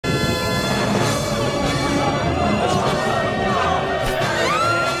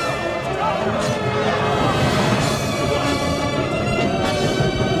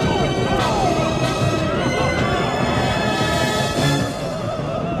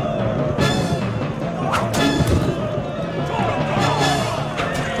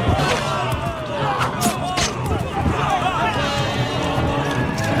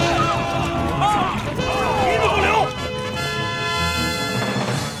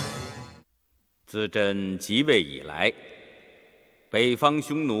自朕即位以来，北方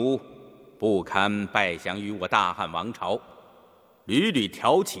匈奴不堪败降于我大汉王朝，屡屡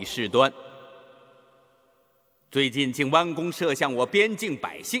挑起事端。最近竟弯弓射向我边境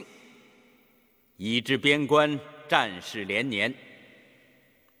百姓，以致边关战事连年，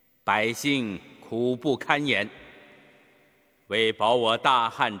百姓苦不堪言。为保我大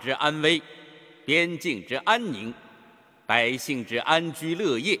汉之安危，边境之安宁，百姓之安居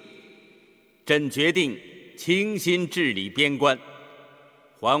乐业，朕决定倾心治理边关，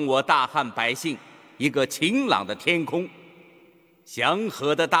还我大汉百姓一个晴朗的天空，祥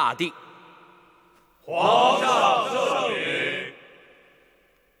和的大地。皇上圣谕。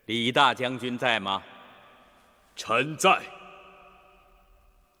李大将军在吗？臣在。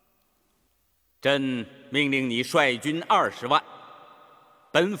朕命令你率军20万，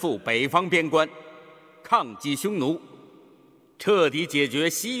奔赴北方边关，抗击匈奴，彻底解决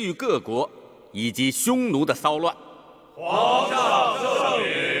西域各国以及匈奴的骚乱。皇上圣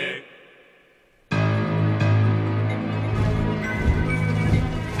谕。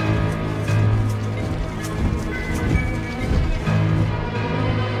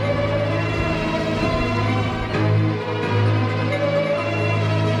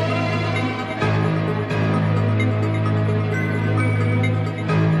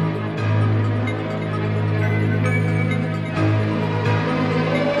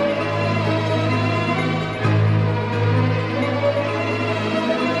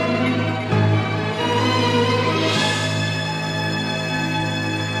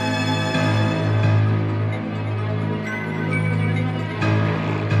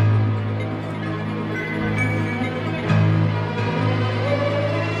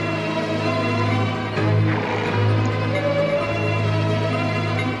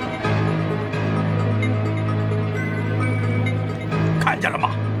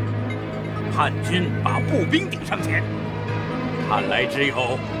汉军把步兵顶上前，看来只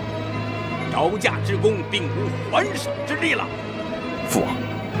有招架之功，并无还手之力了。父王，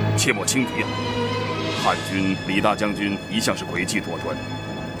切莫轻敌啊！汉军李大将军一向是诡计多端，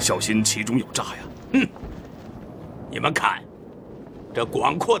小心其中有诈呀！哼！你们看，这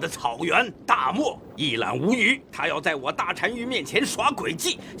广阔的草原大漠一览无余，他要在我大单于面前耍诡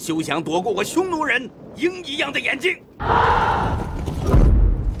计，休想躲过我匈奴人鹰一样的眼睛！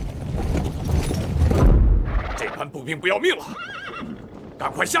这班步兵不要命了，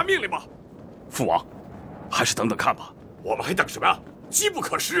赶快下命令吧！父王，还是等等看吧。我们还等什么呀？机不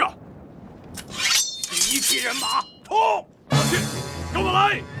可失啊！第一批人马冲！去，跟我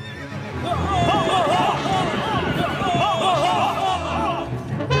来！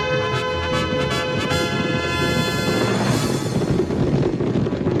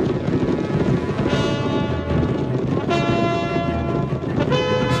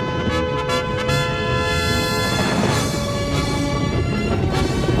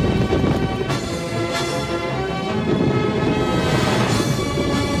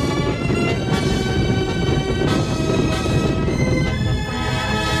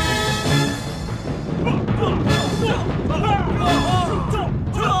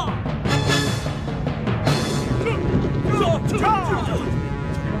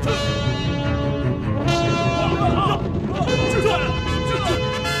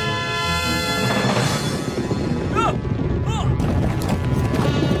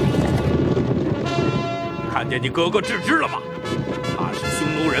看见你哥哥自知了吗？他是匈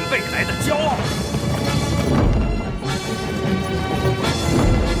奴人未来的骄傲。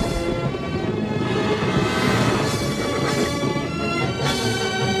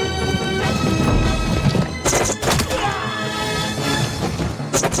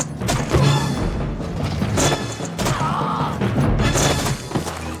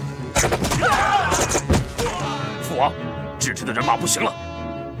父王，支持的人马不行了。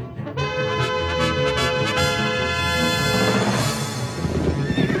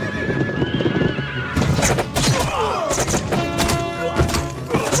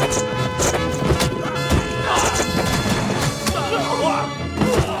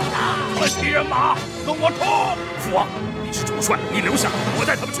人马跟我冲！父王，你是主帅，你留下，我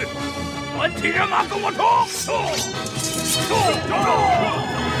带他们去。团体人马跟我冲！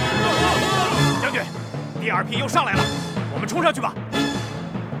将军，第2批又上来了，我们冲上去吧。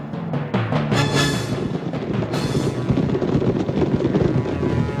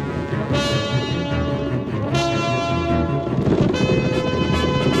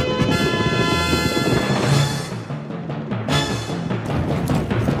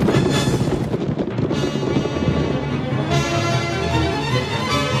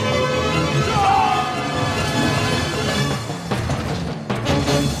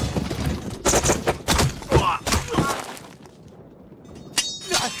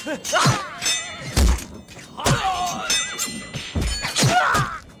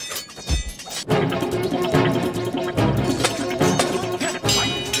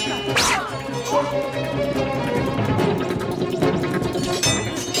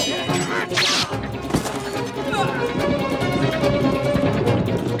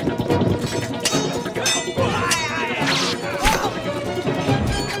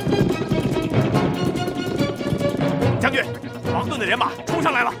的人马冲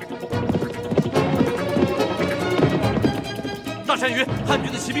上来了。大单于，汉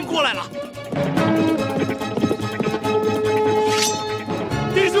军的骑兵过来了。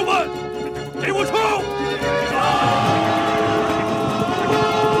弟兄们，给我冲！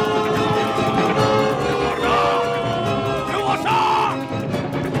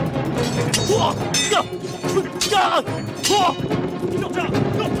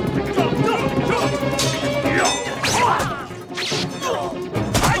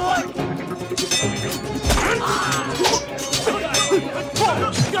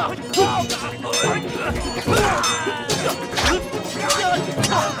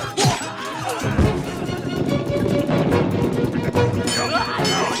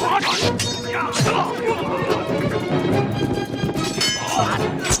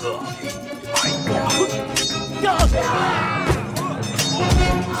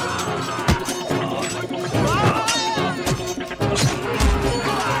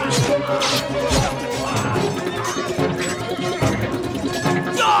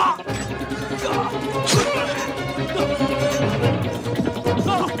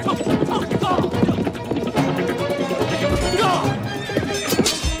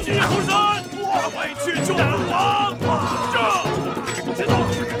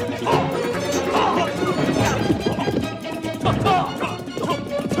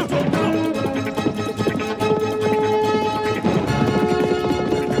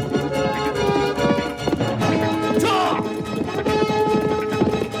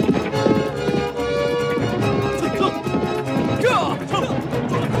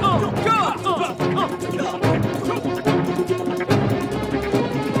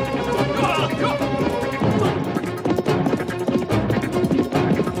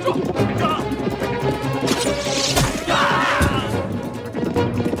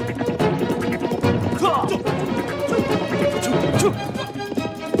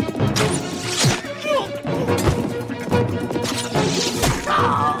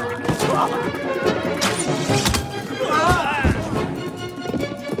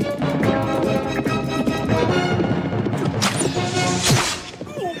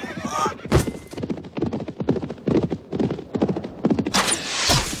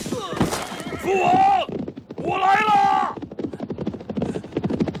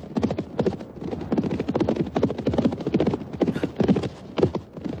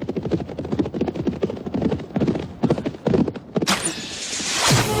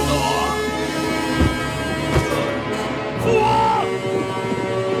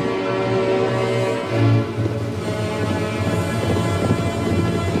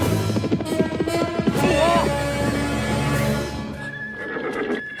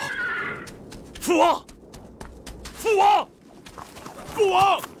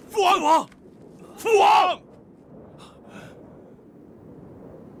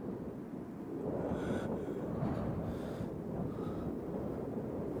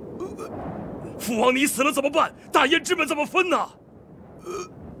父王，你死了怎么办？大燕之本怎么分呢？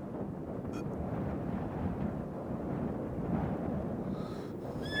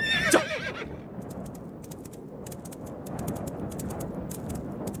这，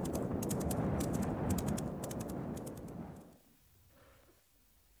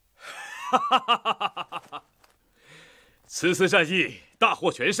哈哈哈哈哈！此次战役大获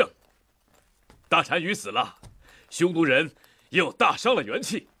全胜，大单于死了，匈奴人又大伤了元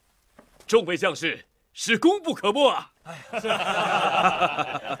气。 众位将士是功不可没啊！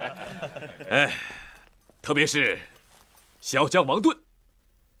哎，特别是小将王盾，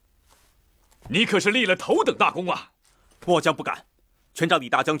你可是立了头等大功啊！末将不敢，全仗李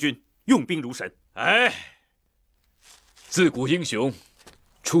大将军用兵如神。哎，自古英雄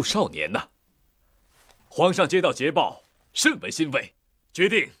出少年呐！皇上接到捷报，甚为欣慰，决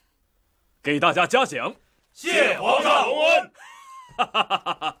定给大家嘉奖。谢皇上隆恩！哈哈哈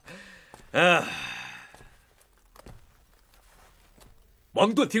哈哈！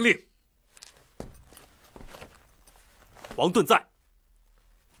 王盾听令。王盾在。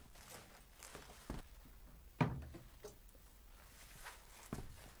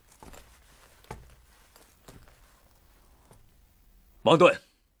王盾，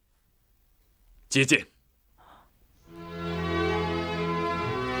接见。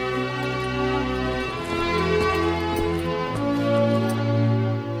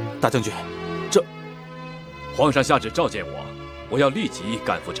大将军，这皇上下旨召见我，我要立即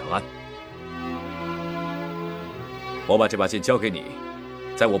赶赴长安。我把这把剑交给你，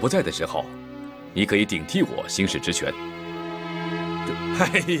在我不在的时候，你可以顶替我行使职权。哎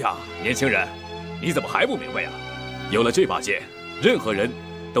呀，年轻人，你怎么还不明白啊？有了这把剑，任何人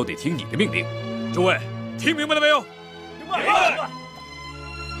都得听你的命令。诸位，听明白了没有？明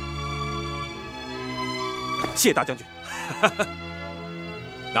谢大将军。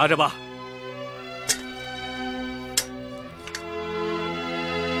拿着吧。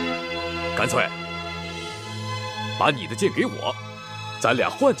干脆把你的剑给我，咱俩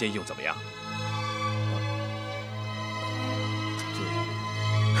换剑用，怎么样？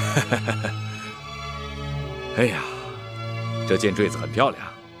哎呀，这剑坠子很漂亮，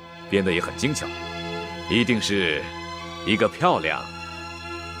编得也很精巧，一定是一个漂亮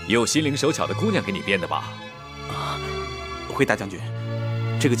又心灵手巧的姑娘给你编的吧？啊，回大将军，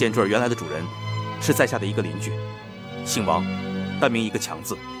这个剑坠原来的主人是在下的一个邻居，姓王，单名一个强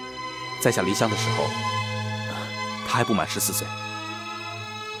字。在下离乡的时候，他还不满14岁。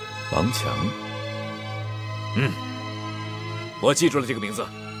王强，我记住了这个名字。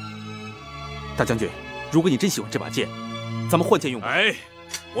大将军，如果你真喜欢这把剑，咱们换剑用吧。哎，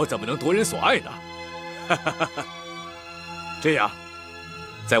我怎么能夺人所爱呢？这样，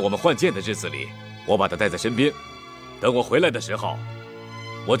在我们换剑的日子里，我把它带在身边，等我回来的时候，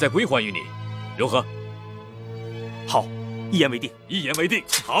我再归还于你，如何？好，一言为定。一言为定。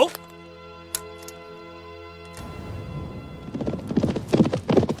好。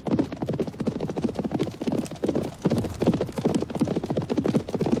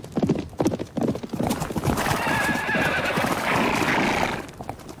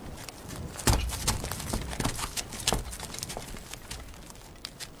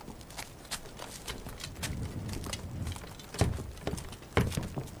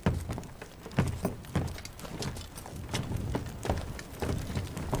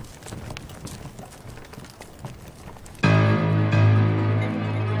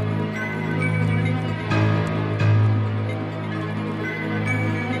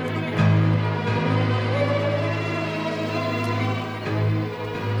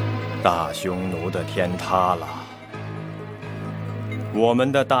大匈奴的天塌了，我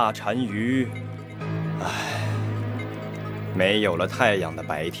们的大单于，唉，没有了太阳的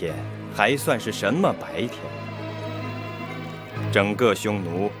白天，还算是什么白天？整个匈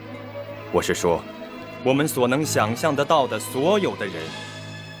奴，我是说，我们所能想象得到的所有的人，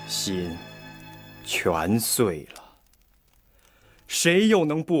心全碎了，谁又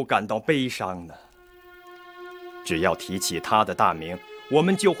能不感到悲伤呢？只要提起他的大名，我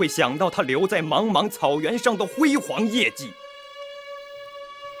们就会想到他留在茫茫草原上的辉煌业绩。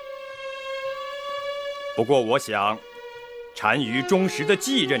不过，我想，单于忠实的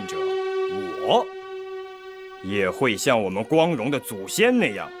继任者，我也会像我们光荣的祖先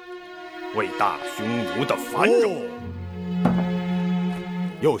那样，为大匈奴的繁荣。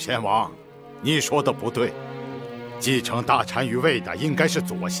右贤王，你说的不对，继承大单于位的应该是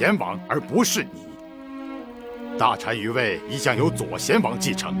左贤王，而不是你。大单于位一向由左贤王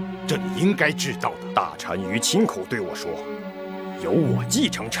继承，这你应该知道的。大单于亲口对我说，由我继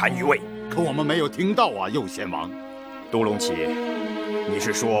承单于位。可我们没有听到啊，右贤王。都隆起，你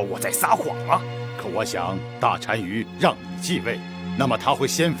是说我在撒谎吗？可我想，大单于让你继位，那么他会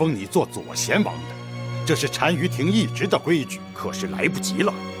先封你做左贤王的，这是单于庭一直的规矩。可是来不及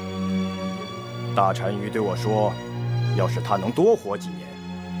了。大单于对我说，要是他能多活几年，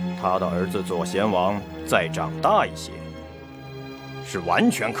他的儿子左贤王再长大一些，是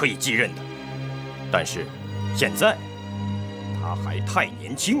完全可以继任的。但是现在他还太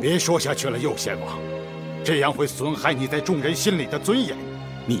年轻。别说下去了，右贤王，这样会损害你在众人心里的尊严。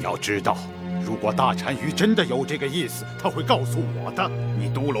你要知道，如果大单于真的有这个意思，他会告诉我的。你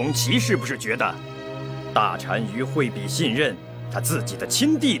都隆齐是不是觉得大单于会比信任他自己的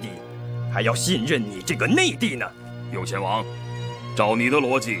亲弟弟还要信任你这个内弟呢？右贤王，照你的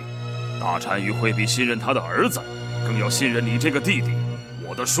逻辑，大单于会比信任他的儿子，更要信任你这个弟弟，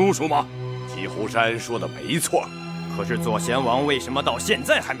我的叔叔吗？祁湖山说的没错，可是左贤王为什么到现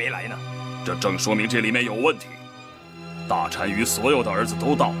在还没来呢？这正说明这里面有问题。大单于所有的儿子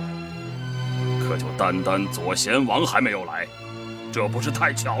都到了，可就单单左贤王还没有来，这不是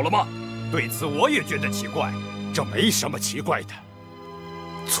太巧了吗？对此我也觉得奇怪。这没什么奇怪的。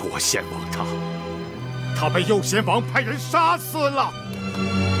左贤王他被右贤王派人杀死了。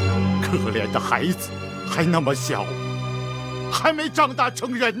可怜的孩子，还那么小，还没长大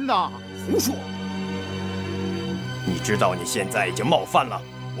成人呢。胡说！你知道你现在已经冒犯了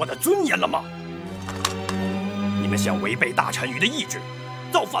我的尊严了吗？你们想违背大单于的意志，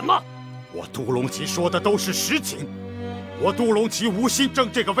造反吗？我都隆齐说的都是实情，我都隆齐无心争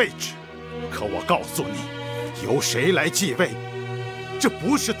这个位置。可我告诉你，由谁来继位，这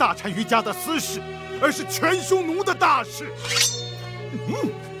不是大单于家的私事，而是全匈奴的大事。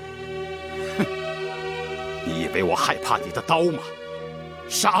你以为我害怕你的刀吗？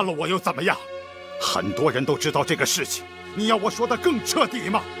杀了我又怎么样？很多人都知道这个事情，你要我说的更彻底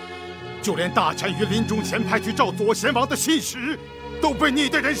吗？就连大单于临终前派去召左贤王的信使，都被你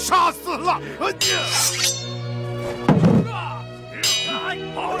的人杀死了。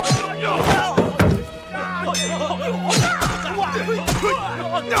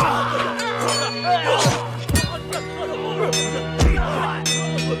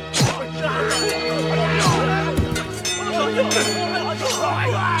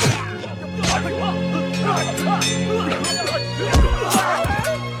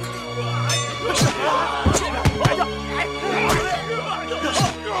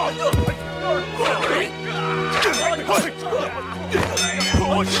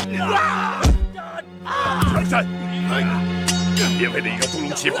唐山，别为了一个杜龙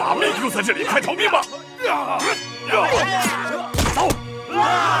旗把妹留在这里，快逃命吧！走！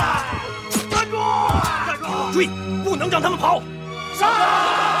站住！站住！追！不能让他们跑！杀！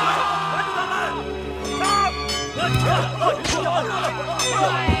拦住他们！杀！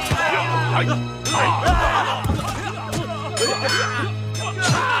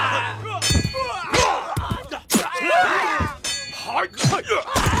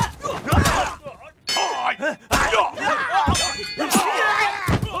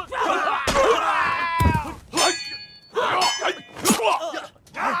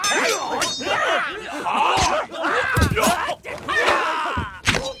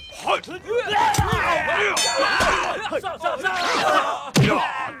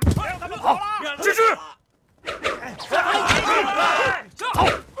好，支持！走！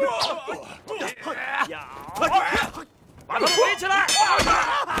把他们围起来！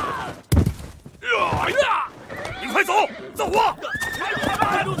你快走，走啊！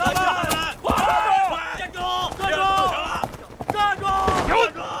站住他们！站住！站住！站住！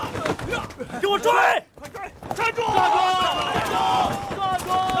给我追！站住！站住！站住！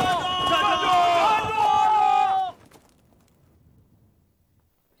站住！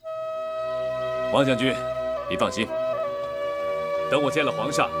王将军，你放心，等我见了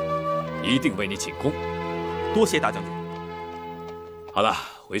皇上，一定为你请功。多谢大将军。好了，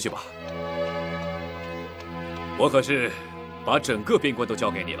回去吧。我可是把整个边关都交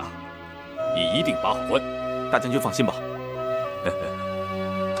给你了，你一定把好关。大将军放心吧。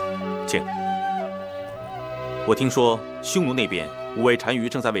请。我听说匈奴那边5位单于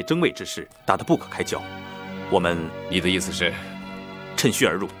正在为争位之事打得不可开交，我们……你的意思是，趁虚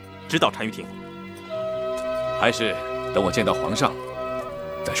而入，直捣单于庭？还是等我见到皇上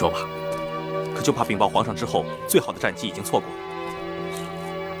再说吧。可就怕禀报皇上之后，最好的战机已经错过了。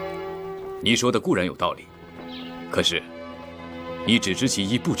你说的固然有道理，可是你只知其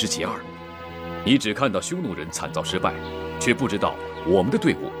一，不知其二。你只看到匈奴人惨遭失败，却不知道我们的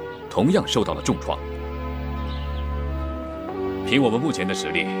队伍同样受到了重创。凭我们目前的实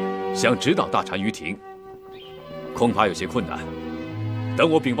力，想直捣大单于庭，恐怕有些困难。等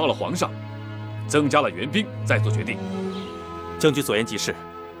我禀报了皇上，增加了援兵，再做决定。将军所言极是，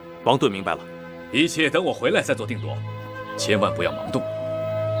王顿明白了。一切等我回来再做定夺，千万不要盲动。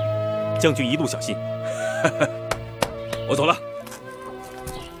将军一路小心。我走了。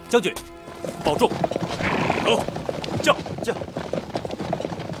将军，保重。走，驾。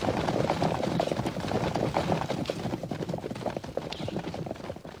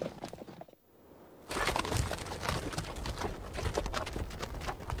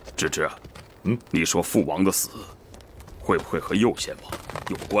芝芝，你说父王的死会不会和右贤王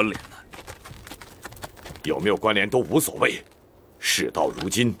有关联呢？有没有关联都无所谓，事到如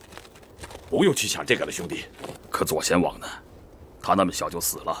今，不用去想这个了，兄弟。可左贤王呢？他那么小就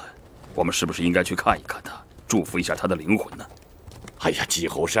死了，我们是不是应该去看一看他，祝福一下他的灵魂呢？哎呀，季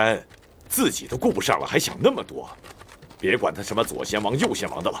侯山，自己都顾不上了，还想那么多？别管他什么左贤王、右贤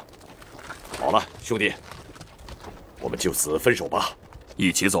王的了。好了，兄弟，我们就此分手吧。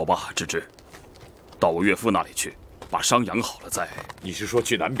一起走吧，芝芝，到我岳父那里去，把伤养好了再。你是说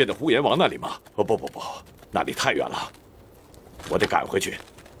去南边的呼延王那里吗？不，那里太远了，我得赶回去。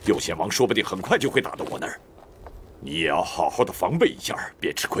右贤王说不定很快就会打到我那儿，你也要好好的防备一下，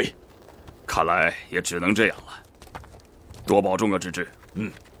别吃亏。看来也只能这样了。多保重啊，芝芝。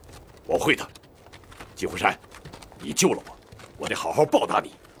我会的。季湖山，你救了我，我得好好报答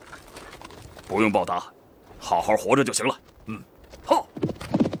你。不用报答，好好活着就行了。好。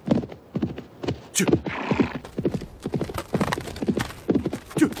去。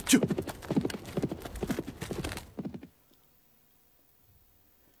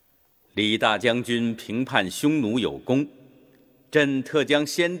李大将军评判匈奴有功，朕特将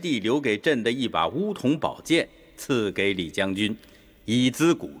先帝留给朕的一把乌铜宝剑赐给李将军，以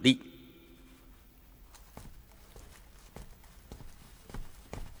资鼓励。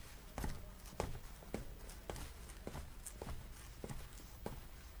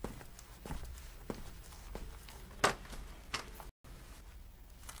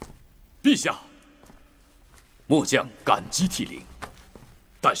陛下，末将感激涕零，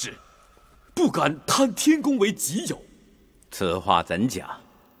但是不敢贪天功为己有。此话怎讲？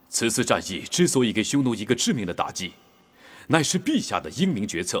此次战役之所以给匈奴一个致命的打击，乃是陛下的英明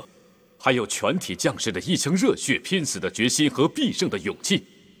决策，还有全体将士的一腔热血、拼死的决心和必胜的勇气。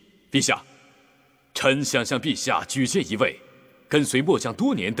陛下，臣想向陛下举荐一位跟随末将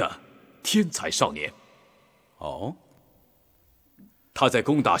多年的天才少年。哦，他在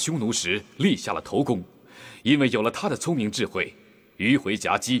攻打匈奴时立下了头功，因为有了他的聪明智慧、迂回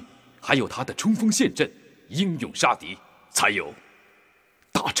夹击，还有他的冲锋陷阵、英勇杀敌，才有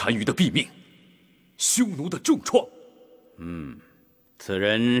大单于的毙命，匈奴的重创。此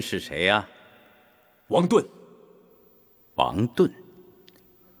人是谁呀？王盾。王盾。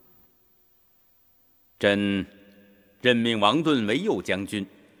朕任命王盾为右将军，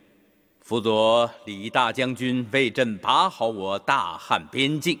辅佐李大将军为朕把好我大汉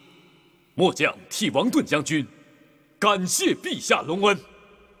边境。末将替王盾将军感谢陛下隆恩。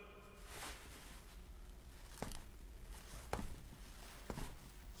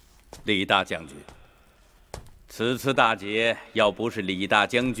李大将军，此次大捷要不是李大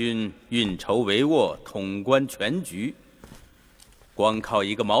将军运筹帷幄、统观全局，光靠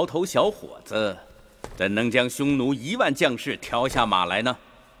一个毛头小伙子，怎能将匈奴1万将士挑下马来呢？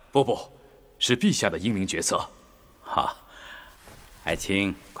不，是陛下的英明决策。好，爱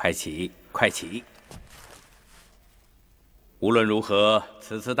卿，快起，快起！无论如何，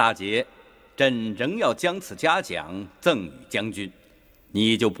此次大捷，朕仍要将此嘉奖赠与将军，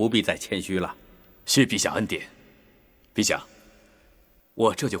你就不必再谦虚了。谢陛下恩典。陛下，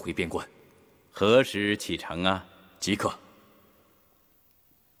我这就回边关。何时启程啊？即刻。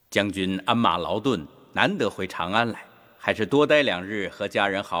将军鞍马劳顿，难得回长安来，还是多待2日，和家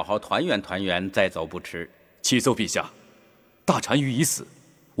人好好团圆团圆，再走不迟。启奏陛下，大单于已死，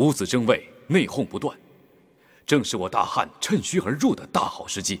五子争位，内讧不断，正是我大汉趁虚而入的大好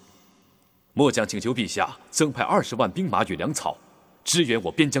时机。末将请求陛下增派20万兵马与粮草，支援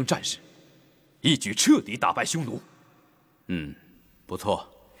我边疆战事，一举彻底打败匈奴。不错，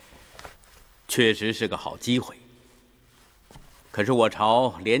确实是个好机会。可是我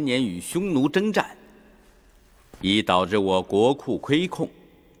朝连年与匈奴征战，已导致我国库亏空，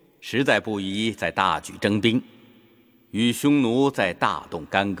实在不宜再大举征兵，与匈奴再大动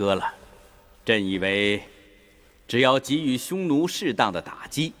干戈了。朕以为，只要给予匈奴适当的打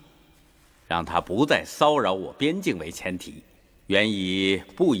击，让他不再骚扰我边境为前提，原以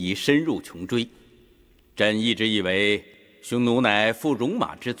不宜深入穷追。朕一直以为，匈奴乃负戎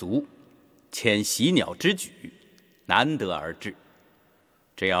马之族，牵喜鸟之举，难得而至。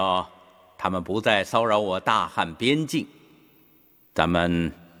只要他们不再骚扰我大汉边境，咱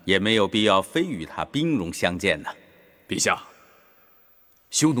们也没有必要非与他兵戎相见呢。陛下，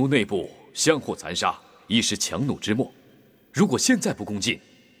匈奴内部相互残杀，已是强弩之末。如果现在不攻进，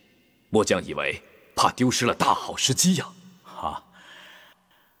末将以为怕丢失了大好时机呀。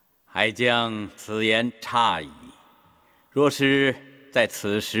哀将此言差矣。若是在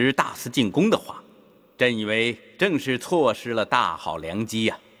此时大肆进攻的话，朕以为正是错失了大好良机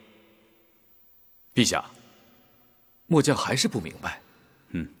呀。陛下，末将还是不明白。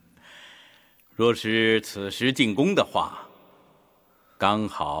若是此时进攻的话，刚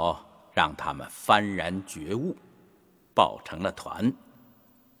好让他们幡然觉悟，抱成了团，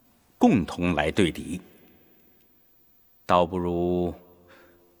共同来对敌。倒不如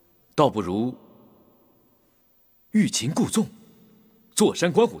欲擒故纵，坐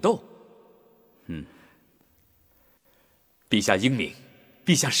山观虎斗。陛下英明，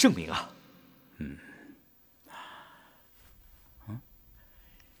陛下圣明啊！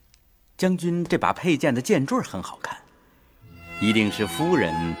将军这把佩剑的剑坠很好看，一定是夫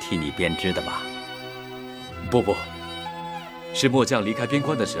人替你编织的吧？不，是末将离开边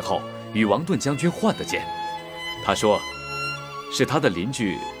关的时候与王盾将军换的剑。他说，是他的邻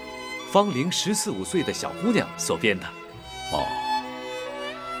居芳龄14、15岁的小姑娘所编的。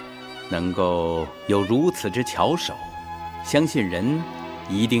能够有如此之巧手，相信人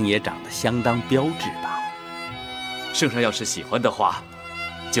一定也长得相当标致吧？圣上要是喜欢的话，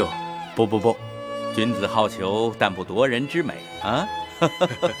就不，君子好逑，但不夺人之美啊！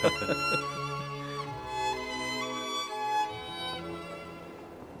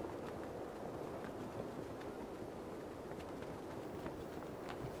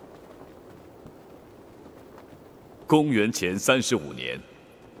公元前35年，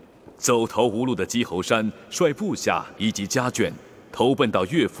走投无路的姬侯山率部下以及家眷投奔到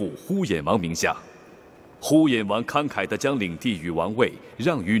岳父呼延王名下。呼延王慷慨地将领地与王位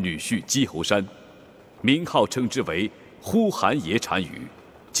让与女婿姬侯山，名号称之为呼韩邪单于。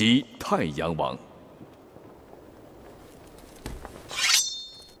即太阳王。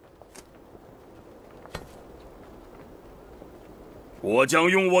我将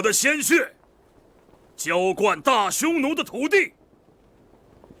用我的鲜血浇灌大匈奴的土地，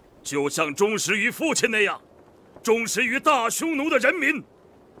就像忠实于父亲那样，忠实于大匈奴的人民。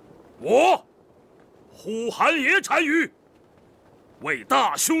我呼韩邪单于，为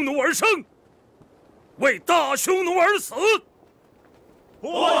大匈奴而生，为大匈奴而死。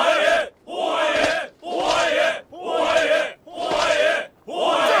呼韩邪，呼韩邪，呼韩邪，呼韩邪，呼韩邪，呼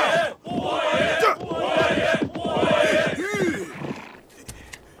韩邪，呼韩邪，呼韩邪，呼韩邪。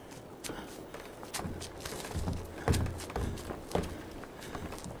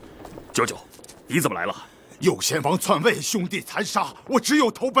舅舅，你怎么来了？右贤王篡位，兄弟残杀，我只有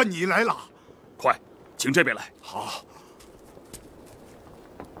投奔你来了。快，请这边来。好。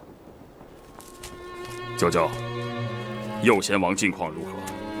舅舅，右贤王近况如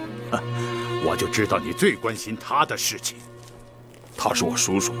何？我就知道你最关心他的事情。他是我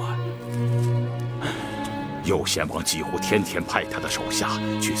叔叔吗？右贤王几乎天天派他的手下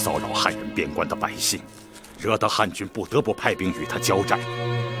去骚扰汉人边关的百姓，惹得汉军不得不派兵与他交战，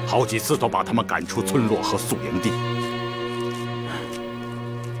好几次都把他们赶出村落和宿营地。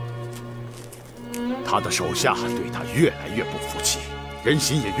他的手下对他越来越不服气，人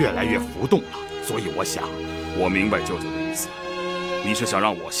心也越来越浮动了。所以我想，我明白舅舅的意思，你是想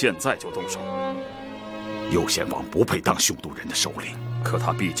让我现在就动手？右贤王不配当匈奴人的首领，可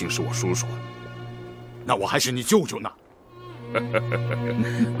他毕竟是我叔叔。那我还是你舅舅呢。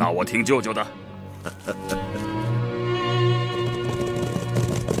那我听舅舅的。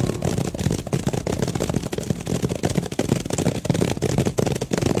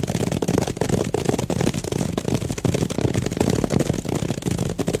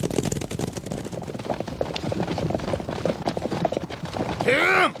停！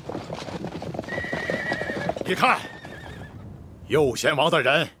你看，右贤王的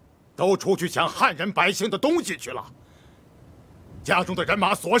人都出去抢汉人百姓的东西去了，家中的人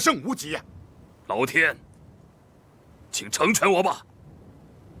马所剩无几。老天，请成全我吧！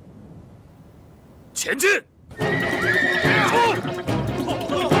前进！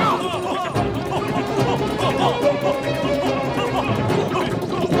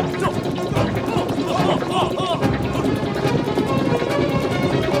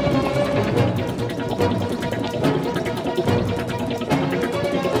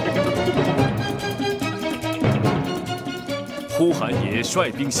呼韩邪率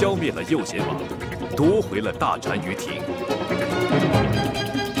兵消灭了右贤王，夺回了大单于庭。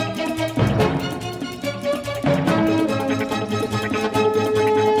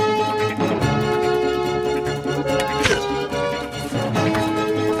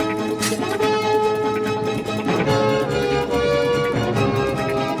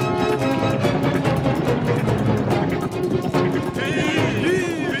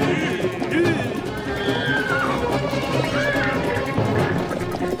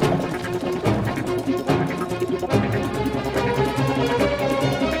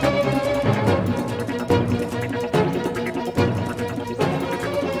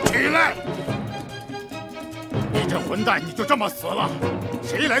混蛋，你就这么死了？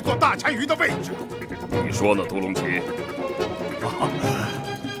谁来做大单于的位置？你说呢，独龙旗？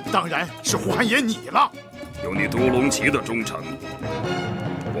当然是呼韩邪你了。有你独龙旗的忠诚，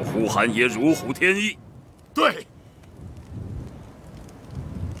我呼韩邪如虎添翼。对，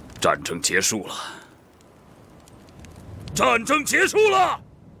战争结束了，战争结束了。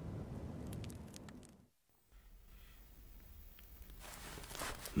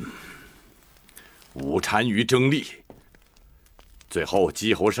五单于争利，最后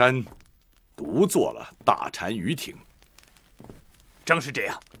姬侯山独做了大单于庭。正是这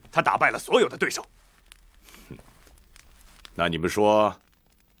样，他打败了所有的对手。那你们说，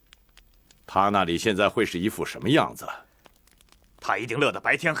他那里现在会是一副什么样子？他一定乐得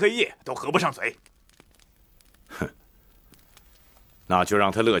白天黑夜都合不上嘴。哼，那就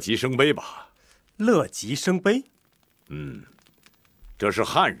让他乐极生悲吧。乐极生悲？嗯，这是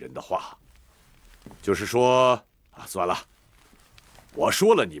汉人的话。就是说啊，算了，我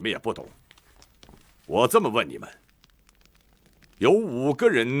说了你们也不懂。我这么问你们：有5个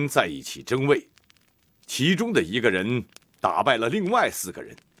人在一起争位，其中的1个人打败了另外4个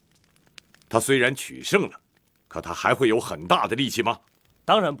人。他虽然取胜了，可他还会有很大的力气吗？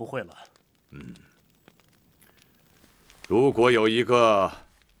当然不会了。如果有一个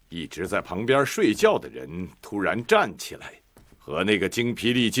一直在旁边睡觉的人突然站起来，和那个精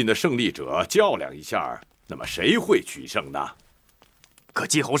疲力尽的胜利者较量一下，那么谁会取胜呢？可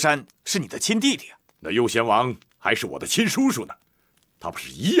姬侯山是你的亲弟弟啊！那右贤王还是我的亲叔叔呢。他不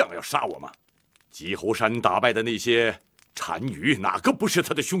是一样要杀我吗？吉侯山打败的那些单于，哪个不是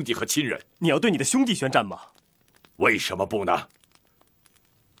他的兄弟和亲人？你要对你的兄弟宣战吗？为什么不呢？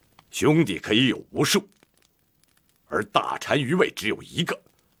兄弟可以有无数，而大单于卫只有一个，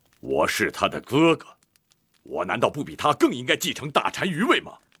我是他的哥哥，我难道不比他更应该继承大单于卫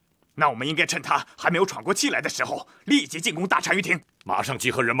吗？那我们应该趁他还没有喘过气来的时候，立即进攻大单于庭，马上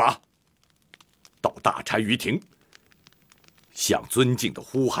集合人马，到大单于庭，向尊敬的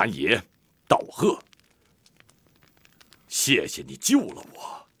呼韩爷道贺。谢谢你救了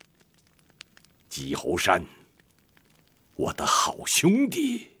我，吉侯山，我的好兄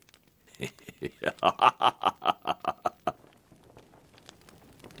弟。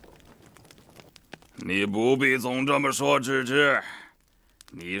你不必总这么说，芝芝。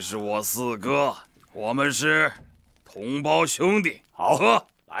你是我四哥，我们是同胞兄弟。好，喝，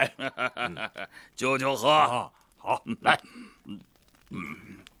来，舅舅喝。好，来。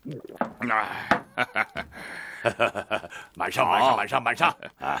满上，满上。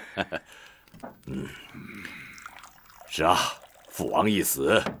啊，是啊，父王一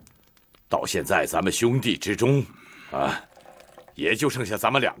死，到现在咱们兄弟之中，啊，也就剩下咱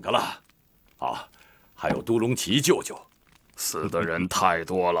们两个了。啊，还有都龙旗舅舅。死的人太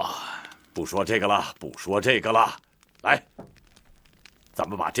多了，不说这个了，来，咱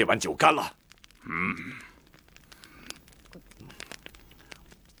们把这碗酒干了。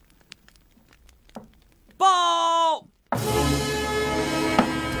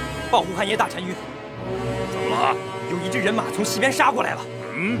报呼韩爷大单于，怎么了？有一支人马从西边杀过来了。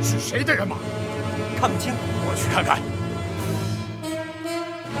是谁的人马？看不清，我去看看。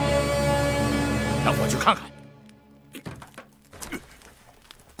让我去看看。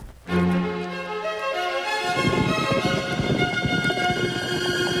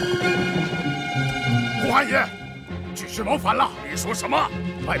呼韩爷，只是谋反了。你说什么？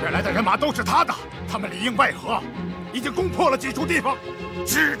外边来的人马都是他的，他们里应外合，已经攻破了几处地方。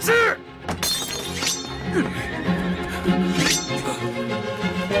止之！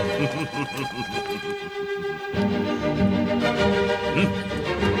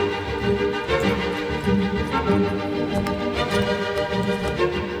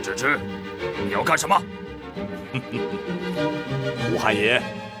止之！你要干什么？胡汉爷，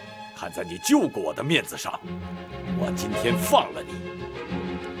看在你救过我的面子上，我今天放了你。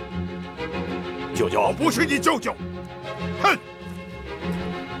舅舅，我不是你舅舅，哼！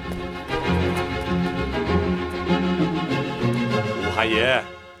胡汉爷，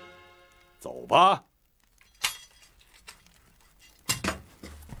走吧。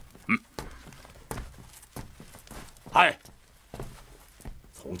嗨，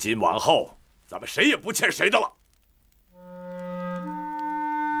从今往后，咱们谁也不欠谁的了。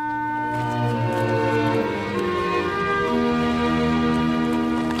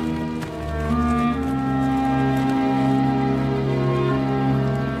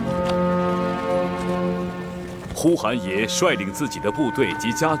呼韩爷率领自己的部队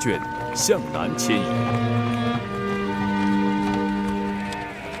及家眷向南迁移。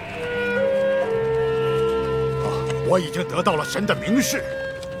我已经得到了神的明示。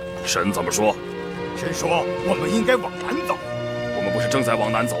神怎么说？神说我们应该往南走。我们不是正在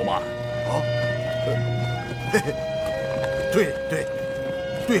往南走吗？啊，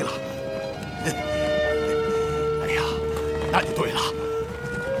对了。哎呀，那就对了。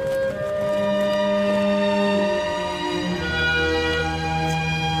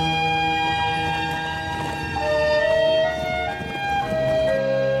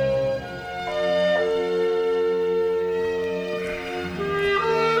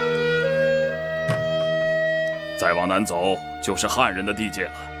再往南走就是汉人的地界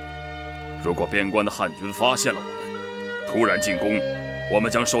了。如果边关的汉军发现了我们，突然进攻，我们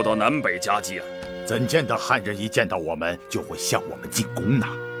将受到南北夹击啊！怎见得汉人一见到我们就会向我们进攻呢？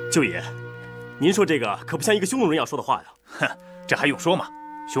舅爷，您说这个可不像一个匈奴人要说的话呀！哼，这还用说吗？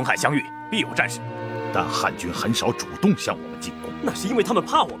凶悍相遇，必有战事。但汉军很少主动向我们进攻，那是因为他们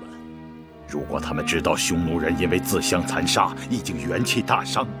怕我们。如果他们知道匈奴人因为自相残杀已经元气大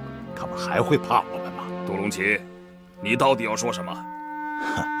伤，他们还会怕我们吗？杜隆奇，你到底要说什么？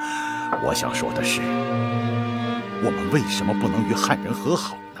我想说的是，我们为什么不能与汉人和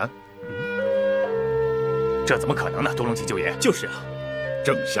好呢？这怎么可能呢？多隆奇舅爷。就是啊，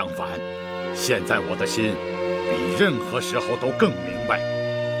正相反，现在我的心比任何时候都更明白，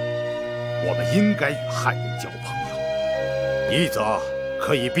我们应该与汉人交朋友。一则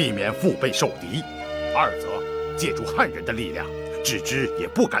可以避免腹背受敌，二则借助汉人的力量，置之也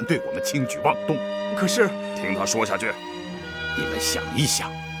不敢对我们轻举妄动。可是，听他说下去。你们想一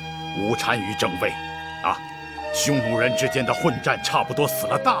想，吴单于正位，啊，匈奴人之间的混战差不多死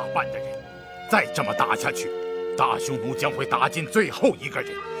了大半的人，再这么打下去，大匈奴将会打尽最后一个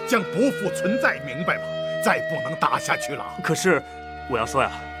人，将不复存在，明白吗？再不能打下去了。可是，我要说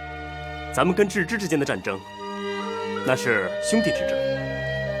呀，咱们跟郅支之间的战争，那是兄弟之争，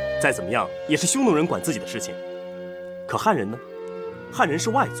再怎么样也是匈奴人管自己的事情。可汉人呢？汉人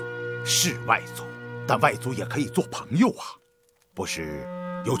是外族，是外族，但外族也可以做朋友啊。不是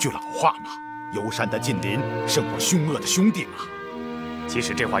有句老话吗？友善的近邻胜过凶恶的兄弟吗？其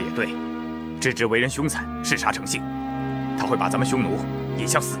实这话也对，郅支为人凶残，嗜杀成性，他会把咱们匈奴引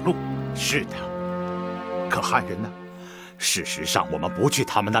向死路。是的，可汉人呢？事实上，我们不去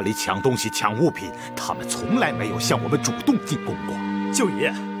他们那里抢东西、抢物品，他们从来没有向我们主动进攻过。舅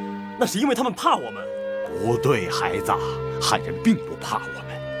爷，那是因为他们怕我们。不对，孩子，汉人并不怕我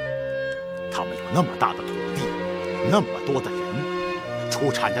们，他们有那么大的土地，那么多的人，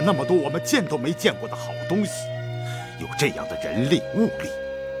出产着那么多我们见都没见过的好东西，有这样的人力物力，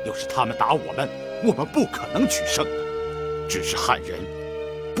要是他们打我们，我们不可能取胜的。只是汉人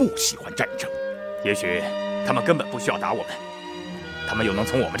不喜欢战争。也许他们根本不需要打我们，他们又能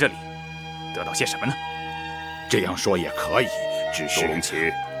从我们这里得到些什么呢？这样说也可以，只是周龙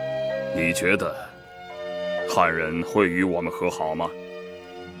旗，你觉得汉人会与我们和好吗？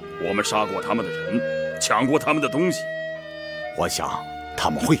我们杀过他们的人，抢过他们的东西，我想他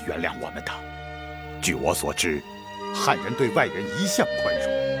们会原谅我们的。据我所知，汉人对外人一向宽容，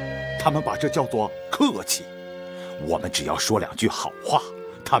他们把这叫做客气。我们只要说两句好话，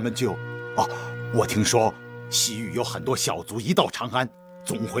他们就……我听说西域有很多小族一到长安，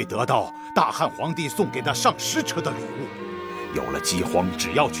总会得到大汉皇帝送给的上10车的礼物。有了饥荒，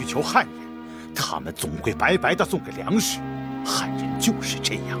只要去求汉人，他们总会白白的送给粮食。汉人就是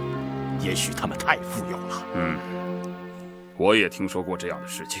这样，也许他们太富有了。我也听说过这样的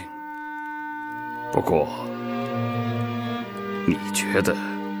事情。不过，你觉得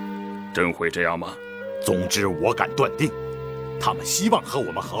真会这样吗？总之，我敢断定，他们希望和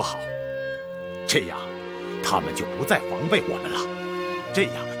我们和好，这样他们就不再防备我们了。这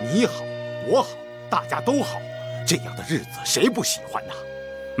样你好，我好，大家都好，这样的日子谁不喜欢呢？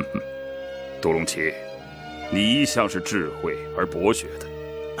杜龙旗，你一向是智慧而博学的，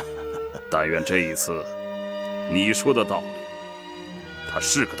但愿这一次你说的道理，它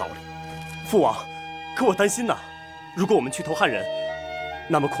是个道理。父王，可我担心呐，如果我们去投汉人，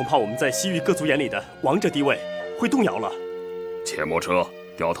那么恐怕我们在西域各族眼里的王者地位会动摇了。切莫车，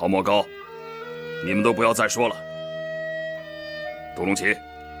掉头莫高，你们都不要再说了。杜龙旗，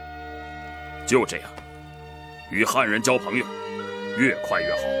就这样，与汉人交朋友，越快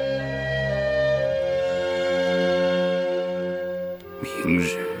越好。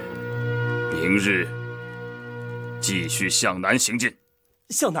明日继续向南行进。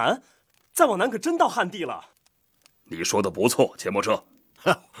向南？再往南可真到汉地了。你说的不错，切莫车。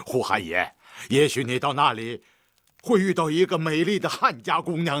呼韩爷，也许你到那里会遇到一个美丽的汉家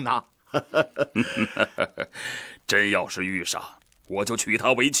姑娘呢。真要是遇上，我就娶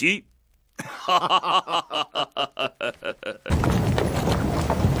她为妻。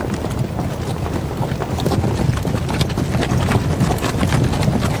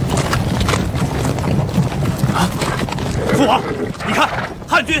父王，你看，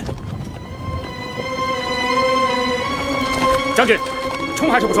汉军！将军，冲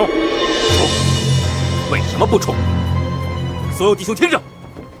还是不冲？冲！为什么不冲？所有弟兄听着，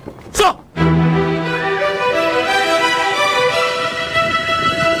上！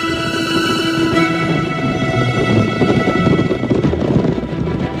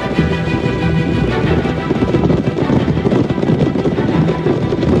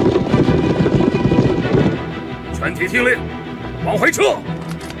全体听令，往回撤！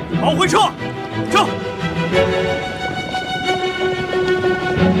往回撤！撤！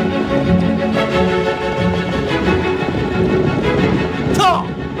撤！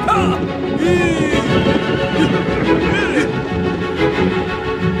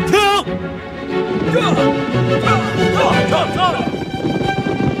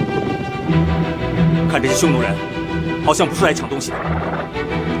看这些匈奴人，好像不是来抢东西的。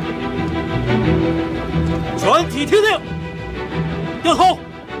全体听令，掉头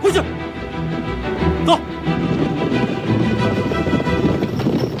回去。走。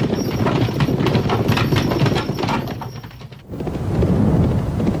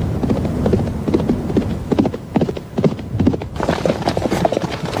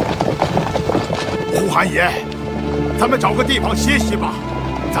呼韩爷，咱们找个地方歇息吧，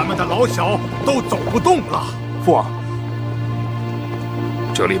咱们的老小都走不动了。父王，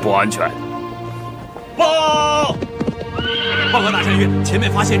这里不安全。报告大单于，前面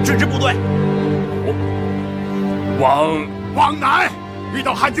发现郅支部队。往南，遇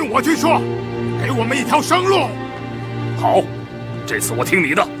到汉军我去说，给我们一条生路。好，这次我听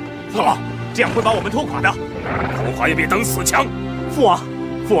你的。父王，这样会把我们拖垮的。拖垮也比等死强。父王，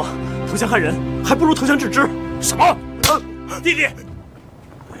投降汉人还不如投降郅支。什么？弟弟，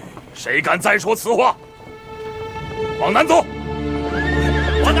谁敢再说此话？往南走！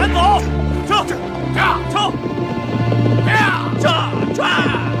往南走！撤！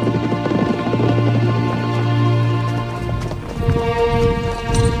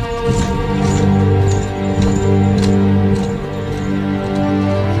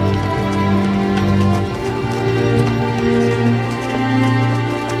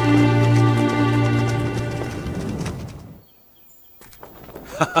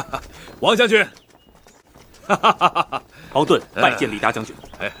王将军，王盾拜见李大将军。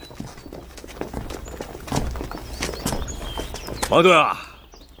王盾啊，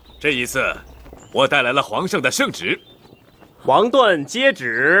这一次我带来了皇上的圣旨。王盾接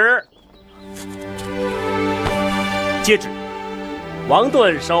旨。接旨。王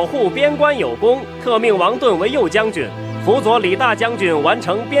盾守护边关有功，特命王盾为右将军，辅佐李大将军完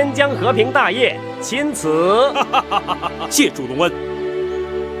成边疆和平大业。钦此。谢主隆恩。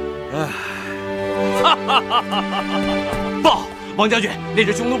报，王将军，那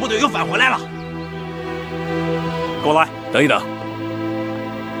支匈奴部队又返回来了。给我来。等一等，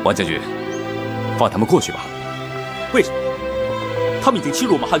王将军，放他们过去吧。为什么？他们已经侵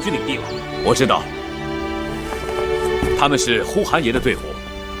入我们汉军领地了。我知道，他们是呼韩爷的队伍，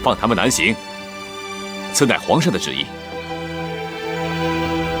放他们南行，此乃皇上的旨意。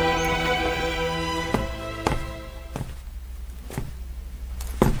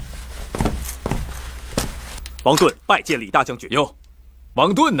王盾拜见李大将军。哟，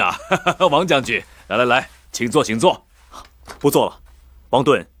王盾呐，王将军，来，请坐，请坐。不坐了，王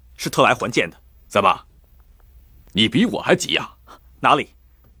盾是特来还见的。怎么？你比我还急呀？哪里？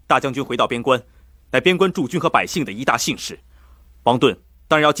大将军回到边关，乃边关驻军和百姓的一大幸事。王盾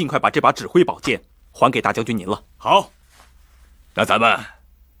当然要尽快把这把指挥宝剑还给大将军您了。好，那咱们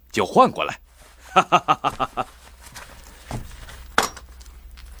就换过来。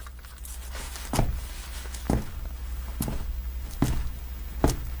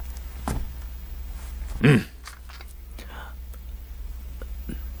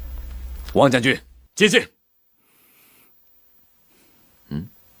王将军，接见。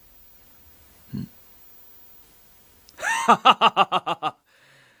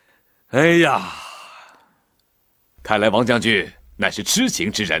哎呀，看来王将军乃是痴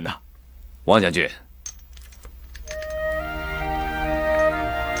情之人呐。王将军，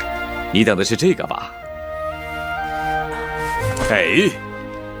你等的是这个吧？哎，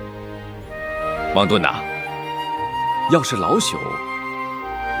王盾呐，要是老朽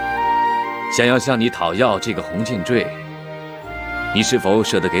想要向你讨要这个红颈坠，你是否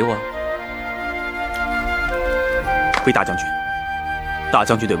舍得给我？回大将军，大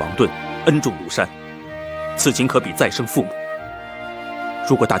将军对王盾恩重如山，此情可比再生父母。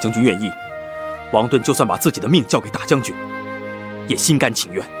如果大将军愿意，王盾就算把自己的命交给大将军，也心甘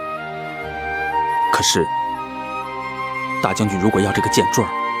情愿。可是，大将军如果要这个剑坠儿，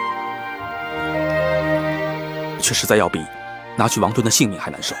却实在要比拿去王盾的性命还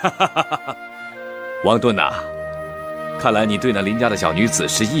难受。王盾呐，看来你对那邻家的小女子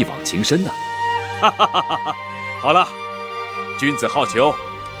是一往情深呐。好了，君子好逑，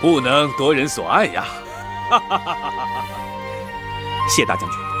不能夺人所爱呀。谢大将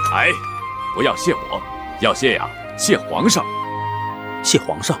军。哎，不要谢我，要谢呀，谢皇上。谢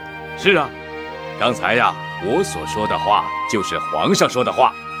皇上？是啊，刚才呀，我所说的话就是皇上说的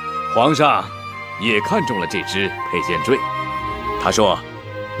话。皇上也看中了这只佩剑坠，他说，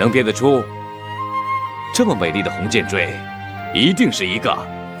能编得出这么美丽的红剑坠，一定是一个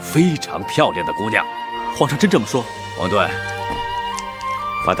非常漂亮的姑娘。皇上真这么说？王盾，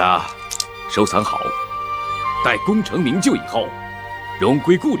把它收藏好，待功成名就以后，荣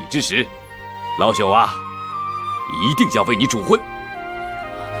归故里之时，老朽啊，一定要为你主婚。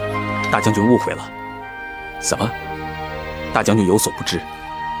大将军误会了。什么？大将军有所不知，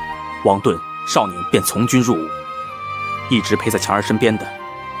王盾少年便从军入伍，一直陪在强儿身边的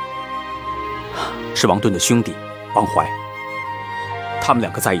是王盾的兄弟王怀。他们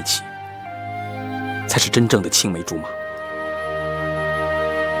两个在一起，才是真正的青梅竹马。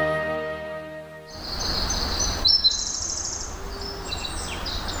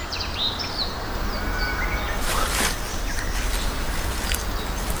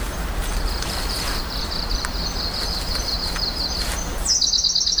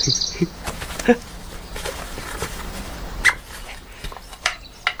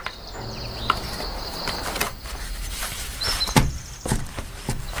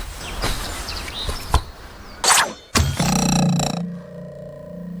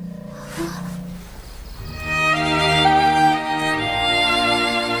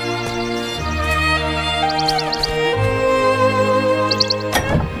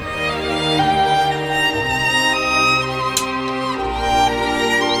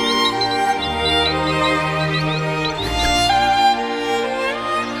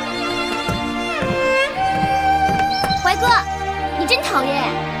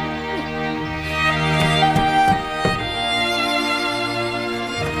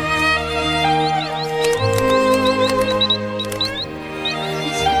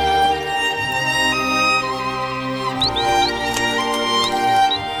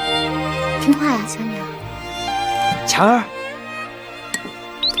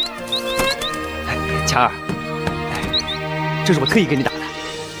强儿，这是我特意给你打的，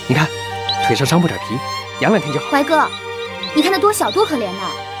你看，腿上伤破点皮，养2天就好。怀哥，你看他多小多可怜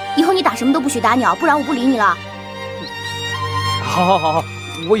呐！以后你打什么都不许打鸟，不然我不理你了。好，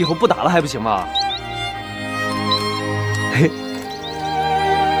我以后不打了还不行吗？嘿，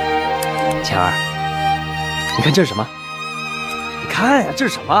强儿，你看这是什么？你看呀，这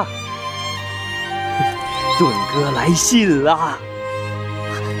是什么？盾哥来信啦！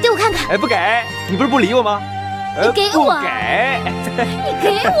给我看看。哎，不给，你不是不理我吗？你给我。不给。你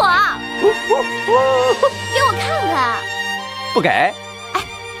给我。给我看看。不给。哎，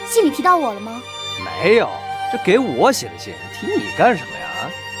信里提到我了吗？没有，这给我写的信，提你干什么呀？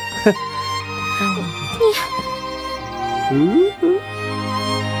哼。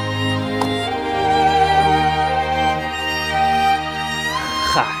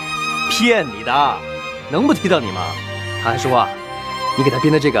嗨，骗你的，能不提到你吗？他还说啊，你给他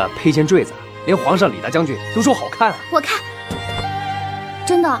编的这个佩剑坠子，连皇上李大将军都说好看啊。我看，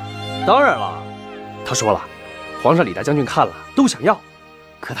真的？当然了，他说了，皇上李大将军看了都想要，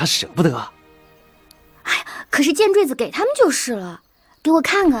可他舍不得。哎呀，可是剑坠子给他们就是了，给我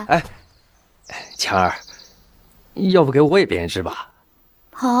看看。哎，强儿，要不给我也编一支吧？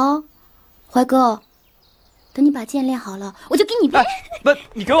好，怀哥，等你把剑练好了，我就给你编。不，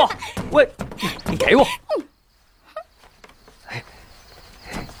你给我，你给我。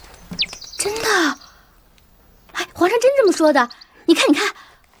真的？哎，皇上真这么说的？你看，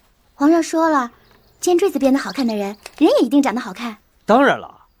皇上说了，剑坠子编得好看的人，人也一定长得好看。当然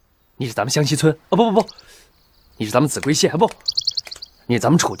了，你是咱们湘西村啊，不，你是咱们秭归县啊，不，你是咱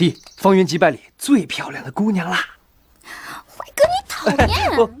们楚地方圆几百里最漂亮的姑娘啦。怀哥，你讨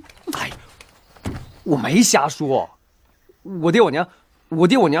厌！我没瞎说，我爹我娘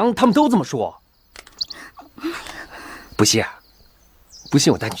他们都这么说。不信啊？不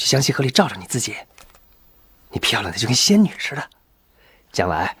信我带你去湘西河里照照你自己，你漂亮的就跟仙女似的，将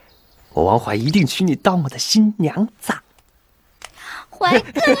来我王怀一定娶你当我的新娘子。怀哥，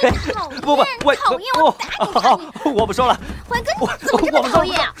你讨厌！讨厌！我打你！我不说了。怀哥，你怎么这么讨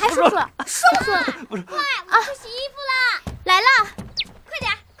厌啊？还说不说了？说不说了？不是。快，我去洗衣服了！来了，快点，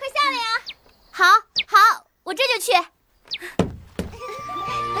快下来呀！好，我这就去。快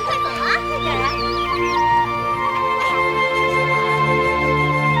走啊，快点啊！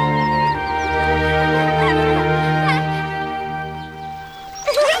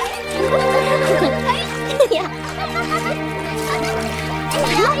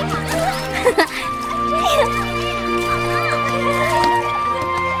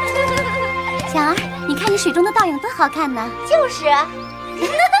小儿，你看你水中的倒影多好看呢！就是，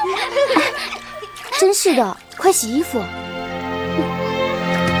真是的，快洗衣服。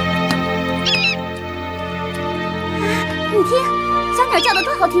你听，小鸟叫的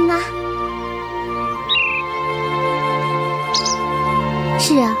多好听啊！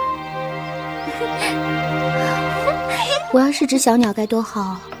是啊，我要是只小鸟该多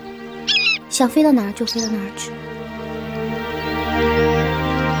好，想飞到哪儿就飞到哪儿去。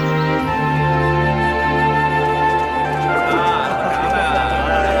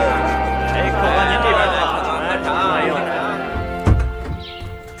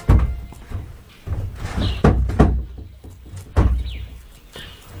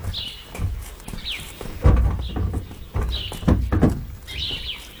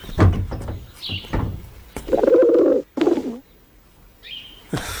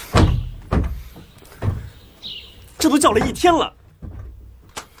都叫了1天了，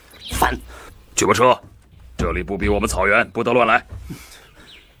烦！去吧车，这里不比我们草原，不得乱来。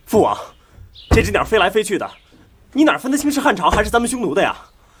父王，这只鸟飞来飞去的，你哪分得清是汉朝还是咱们匈奴的呀？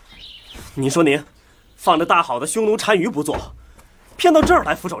您说您放着大好的匈奴单于不做，偏到这儿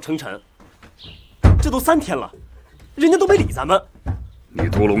来俯首称臣，这都3天了，人家都没理咱们。你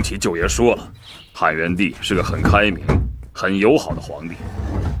屠龙旗舅爷说了，汉元帝是个很开明、很友好的皇帝，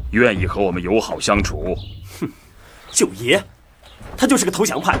愿意和我们友好相处。哼，舅爷，他就是个投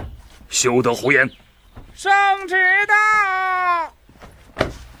降派，休得胡言。圣旨到！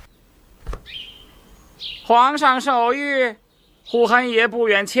皇上手谕，呼韩爷不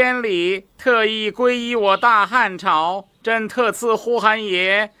远千里，特意皈依我大汉朝。朕特赐呼韩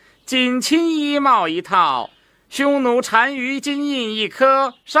爷锦衾衣帽1套，匈奴单于金印1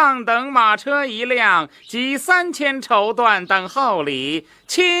颗，上等马车1辆，及3000绸缎等厚礼，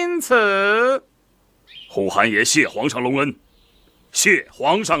钦此。呼韩爷谢皇上隆恩，谢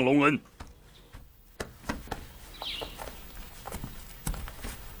皇上隆恩。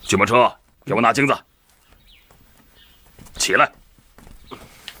去马车，给我拿镜子。起来。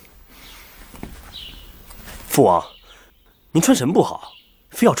父王，您穿什么不好，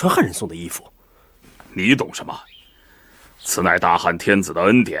非要穿汉人送的衣服？你懂什么？此乃大汉天子的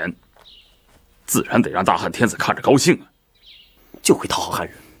恩典，自然得让大汉天子看着高兴啊。就会讨好汉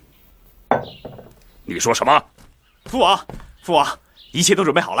人。你说什么？父王，父王，一切都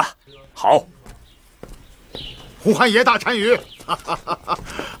准备好了。好。呼韩爷大单于，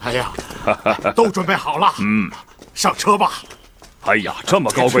哎呀，都准备好了。上车吧。哎呀，这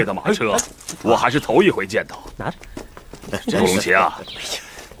么高贵的马车，我还是头一回见到。拿着。公卿啊，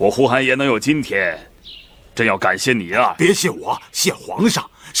我呼韩爷能有今天，真要感谢你啊！别谢我，谢皇上，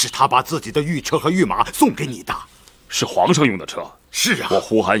是他把自己的御车和御马送给你的。是皇上用的车。是啊，我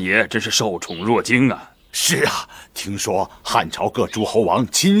呼韩爷真是受宠若惊啊。是啊，听说汉朝各诸侯王、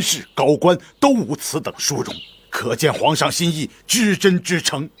亲事、高官都无此等殊荣，可见皇上心意至真至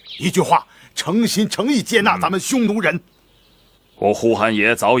诚。一句话，诚心诚意接纳咱们匈奴人。我呼韩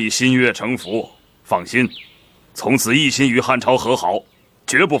爷早已心悦诚服，放心，从此一心与汉朝和好，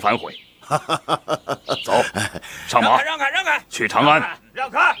绝不反悔。走，上马，让开，去长安，让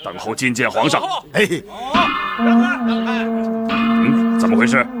开，等候觐见皇上。哎，让开，怎么回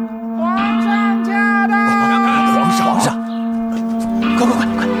事？皇上驾到！皇上，快！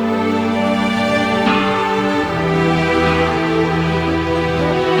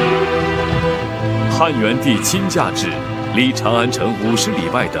汉元帝亲驾至离长安城50里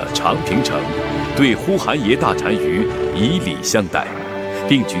外的长平城，对呼韩邪大单于以礼相待，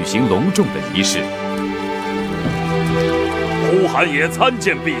并举行隆重的仪式。呼韩邪参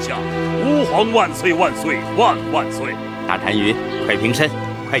见陛下，吾皇万岁万岁万万岁！大单于，快平身，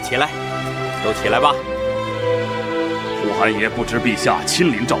快起来，都起来吧。呼韩邪不知陛下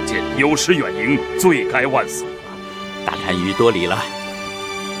亲临召见，有失远迎，罪该万死。大单于多礼了。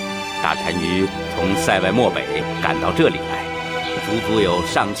大单于从塞外漠北赶到这里来，足有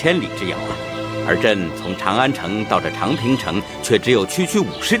上千里之遥啊！而朕从长安城到这长平城，却只有区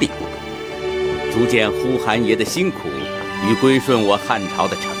50里路，足见呼韩邪的辛苦与归顺我汉朝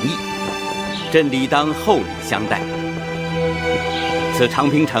的诚意，朕理当厚礼相待。此长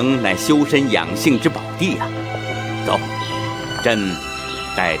平城乃修身养性之宝地啊！走，朕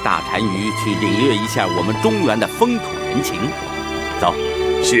带大单于去领略一下我们中原的风土人情。走。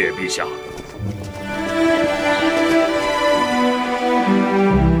谢陛下。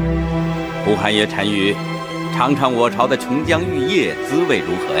呼韩邪单于，尝尝我朝的琼浆玉液滋味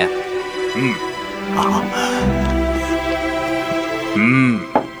如何呀？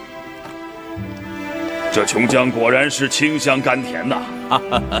这琼浆果然是清香甘甜呐！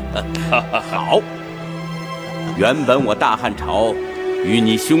好，原本我大汉朝与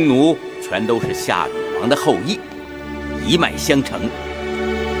你匈奴全都是夏禹王的后裔，一脉相承。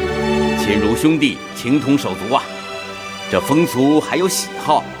亲如兄弟，情同手足啊！这风俗还有喜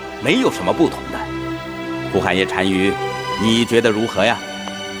好，没有什么不同的。呼韩邪单于，你觉得如何呀？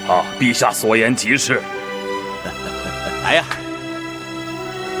陛下所言极是。来呀！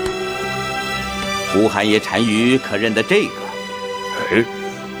呼韩邪单于可认得这个？哎，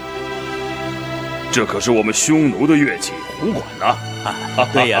这可是我们匈奴的乐器胡管呐！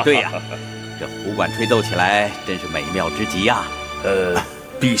对呀，这胡管吹奏起来真是美妙之极呀！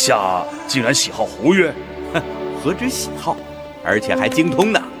陛下竟然喜好胡乐？何止喜好，而且还精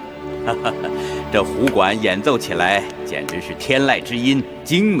通呢！这胡管演奏起来简直是天籁之音，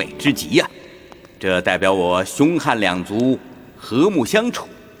精美之极呀！这代表我匈汉两族和睦相处，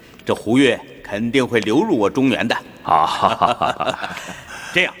这胡乐肯定会流入我中原的。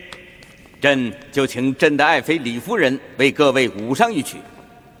这样，朕就请朕的爱妃李夫人为各位舞上一曲。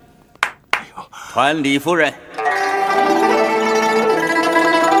传李夫人。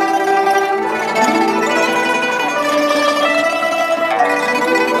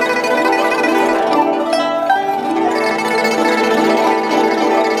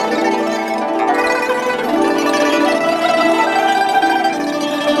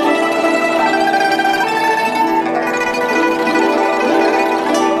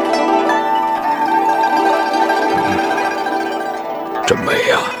真美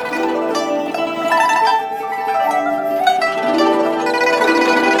呀！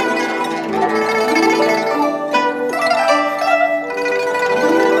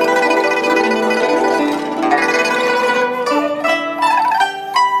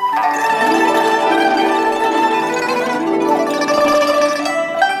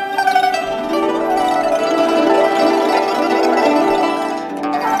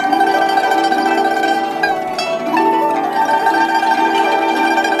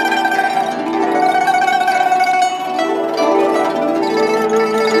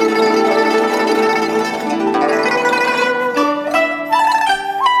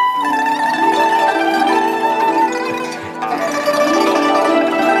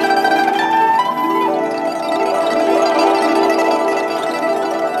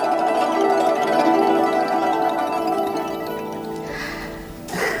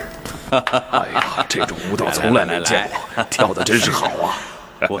哎呀，这种舞蹈从来没见过，跳的真是好啊！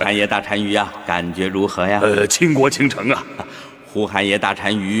胡寒爷大单于啊，感觉如何呀？倾国倾城啊！胡寒爷大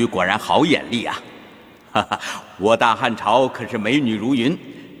单于果然好眼力啊！哈哈，我大汉朝可是美女如云，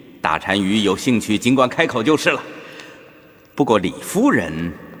大单于有兴趣尽管开口就是了。不过李夫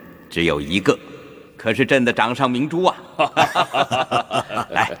人只有一个，可是朕的掌上明珠啊！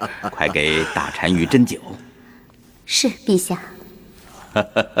来，快给大单于斟酒。是，陛下。哎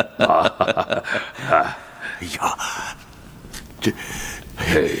呀，这，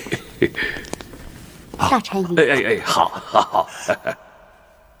大单于，好。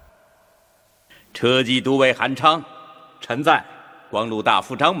车骑都尉韩昌，臣在。光禄大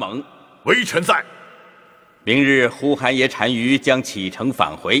夫张猛，微臣在。明日呼韩爷单于将启程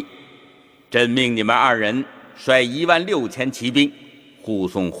返回，朕命你们2人率16000骑兵护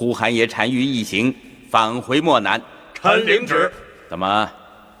送呼韩爷单于一行返回漠南。臣领旨。怎么，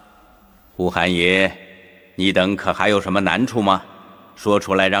呼韩爷，你等可还有什么难处吗？说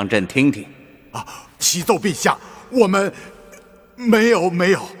出来让朕听听。啊，启奏陛下，我们没有，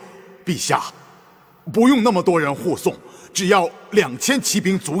陛下，不用那么多人护送，只要2000骑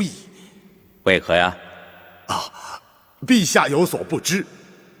兵足矣。为何呀？陛下有所不知，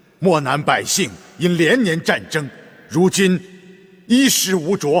漠南百姓因连年战争，如今衣食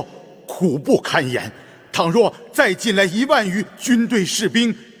无着，苦不堪言。倘若再进来1万余军队士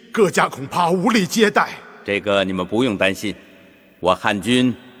兵，各家恐怕无力接待。这个你们不用担心，我汉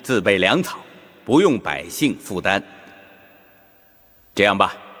军自备粮草，不用百姓负担。这样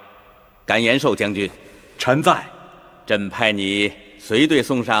吧，甘延寿将军，臣在。朕派你随队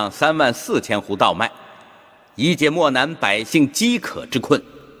送上34000斛稻麦，以解漠南百姓饥渴之困。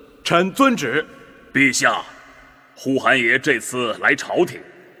臣遵旨。陛下，呼韩爷这次来朝廷，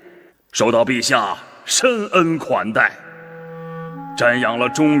受到陛下深恩款待，瞻仰了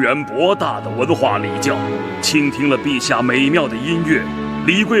中原博大的文化礼教，倾听了陛下美妙的音乐，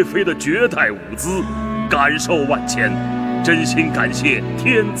李贵妃的绝代舞姿，感受万千，真心感谢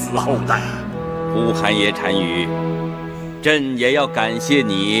天子后代。呼韩爷单于，朕也要感谢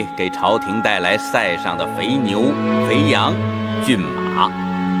你给朝廷带来塞上的肥牛、肥羊、骏马，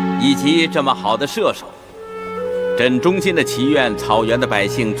以及这么好的射手。朕衷心的祈愿草原的百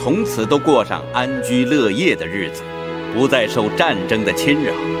姓从此都过上安居乐业的日子，不再受战争的侵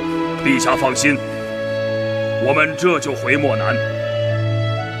扰。陛下放心，我们这就回漠南，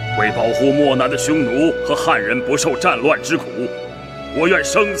为保护漠南的匈奴和汉人不受战乱之苦，我愿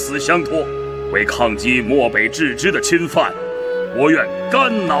生死相托；为抗击漠北郅支的侵犯，我愿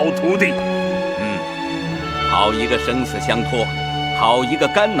肝脑涂地。好一个生死相托，好一个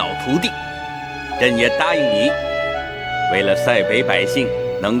肝脑涂地！朕也答应你，为了塞北百姓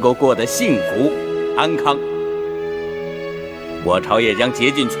能够过得幸福安康，我朝也将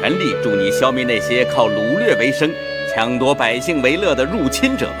竭尽全力助你消灭那些靠掳掠为生、抢夺百姓为乐的入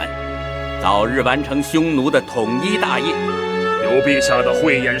侵者们，早日完成匈奴的统一大业。有陛下的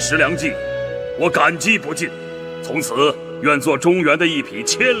慧眼识良计，我感激不尽。从此愿做中原的一匹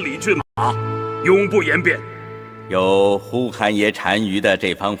千里骏马，永不言变。有呼韩爷单于的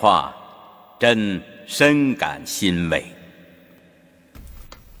这番话，朕深感欣慰。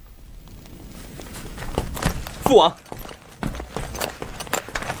父王，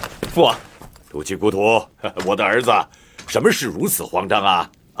父王，土岐古土，我的儿子，什么事如此慌张啊？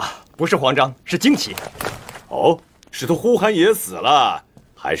不是慌张，是惊奇。哦，是他呼韩爷死了，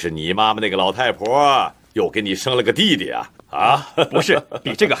还是你妈妈那个老太婆又给你生了个弟弟啊？不是，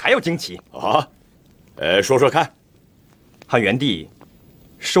比这个还要惊奇啊！说说看。汉元帝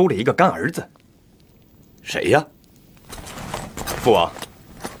收了一个干儿子。谁呀？父王，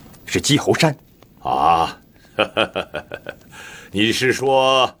是姬侯山。啊，你是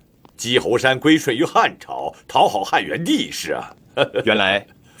说姬侯山归顺于汉朝，讨好汉元帝是啊？原来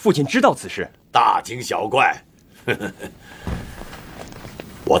父亲知道此事，大惊小怪。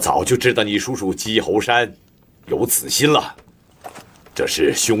我早就知道你叔叔姬侯山有此心了，这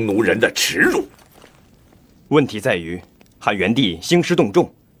是匈奴人的耻辱。问题在于，汉元帝兴师动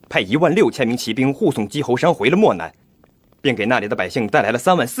众，派16000名骑兵护送姬侯山回了漠南，并给那里的百姓带来了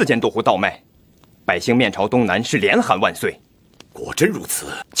34000多斛稻麦。百姓面朝东南，是连喊万岁。果真如此？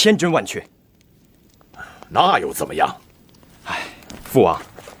千真万确。那又怎么样？父王，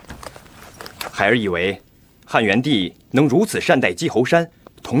孩儿以为汉元帝能如此善待姬侯山，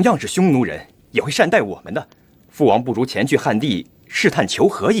同样是匈奴人，也会善待我们的。父王不如前去汉地试探求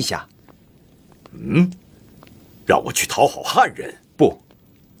和一下。让我去讨好汉人？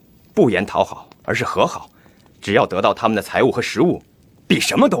不言讨好，而是和好。只要得到他们的财物和食物，比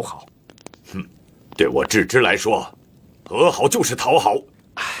什么都好。对我郅支来说，和好就是讨好。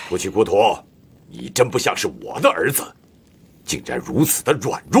不去孤图，你真不像是我的儿子，竟然如此的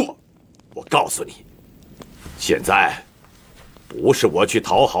软弱。我告诉你，现在不是我去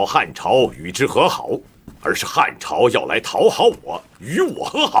讨好汉朝与之和好，而是汉朝要来讨好我，与我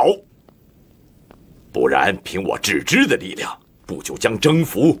和好。不然，凭我郅支的力量，不久将征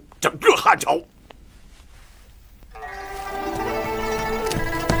服整个汉朝。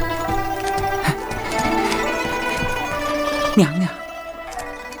娘娘，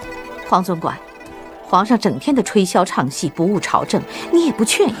黄总管，皇上整天的吹箫唱戏，不务朝政，你也不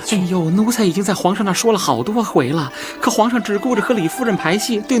劝一劝？哎呦，奴才已经在皇上那说了好多回了，可皇上只顾着和李夫人排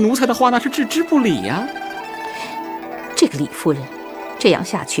戏，对奴才的话那是置之不理呀。这个李夫人，这样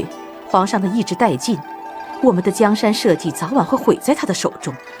下去，皇上的意志殆尽，我们的江山社稷早晚会毁在他的手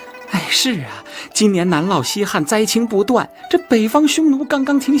中。哎，是啊，今年南涝西旱，灾情不断，这北方匈奴刚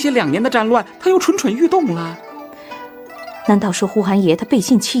刚停歇2年的战乱，他又蠢蠢欲动了。难道说呼韩爷他背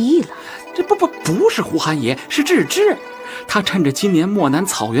信弃义了？这不是呼韩爷，是郅支。他趁着今年漠南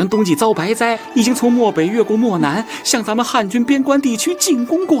草原冬季遭白灾，已经从漠北越过漠南，向咱们汉军边关地区进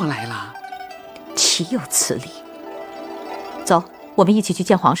攻过来了。岂有此理！走，我们一起去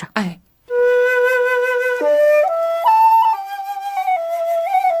见皇上。哎。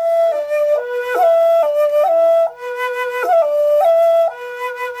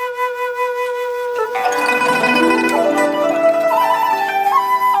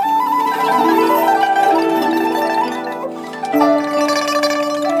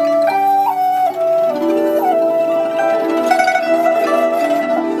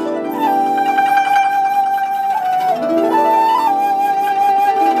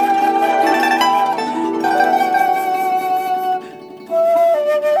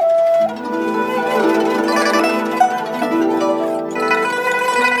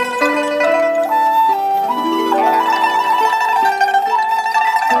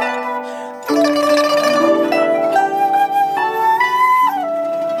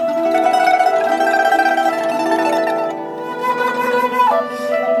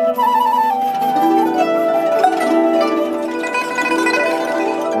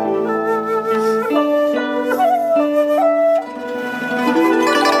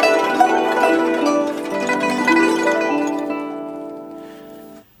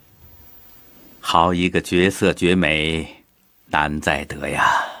好一个绝色绝美，难再得呀！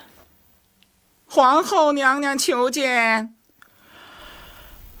皇后娘娘求见。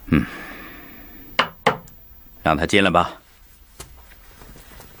让他进来吧。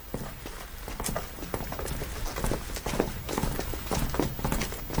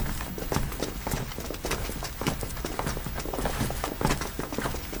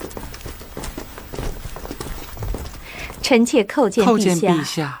臣妾叩见陛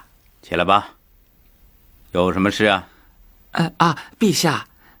下。起来吧。有什么事啊？陛下，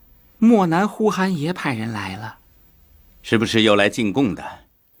漠南呼韩爷派人来了。是不是又来进贡的？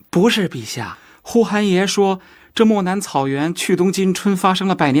不是，陛下。呼韩爷说，这漠南草原去冬今春发生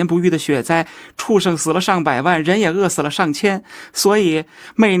了100年不遇的雪灾，畜生死了上百万，人也饿死了上千，所以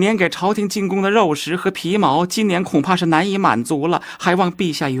每年给朝廷进贡的肉食和皮毛，今年恐怕是难以满足了，还望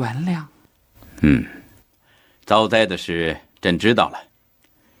陛下原谅。遭灾的事朕知道了。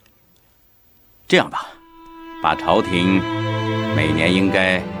这样吧，把朝廷每年应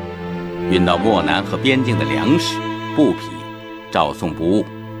该运到漠南和边境的粮食、布匹照送不误。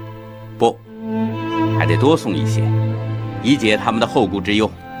不，还得多送一些，以解他们的后顾之忧。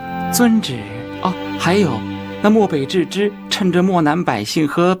遵旨。还有那漠北郅支趁着漠南百姓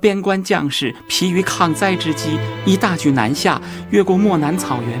和边关将士疲于抗灾之机，已大举南下，越过漠南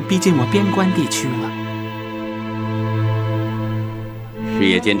草原，逼近我边关地区了。事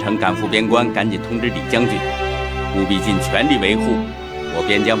业兼程赶赴边关，赶紧通知李将军，务必尽全力维护我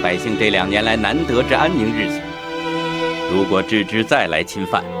边疆百姓这2年来难得之安宁日子。如果郅支再来侵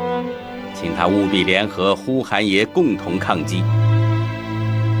犯，请他务必联合呼韩爷共同抗击，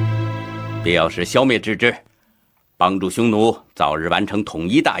必要时消灭郅支，帮助匈奴早日完成统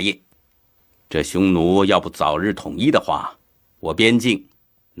一大业。这匈奴要不早日统一的话，我边境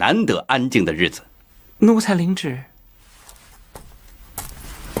难得安静的日子。奴才领旨。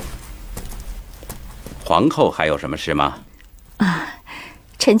皇后还有什么事吗？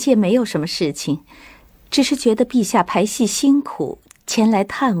臣妾没有什么事情，只是觉得陛下排戏辛苦，前来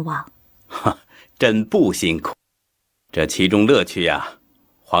探望。朕不辛苦，这其中乐趣呀，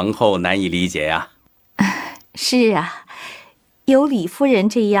皇后难以理解呀。是啊，有李夫人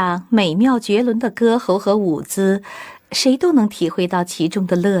这样美妙绝伦的歌喉和舞姿，谁都能体会到其中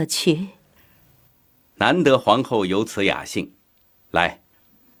的乐趣。难得皇后有此雅兴，来，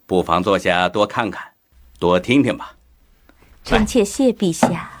不妨坐下多看看，多听听吧。臣妾谢陛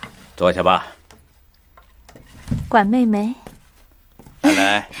下。坐下吧。管妹妹。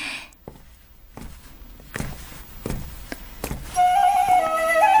来。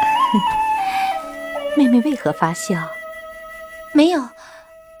妹妹为何发笑？没有，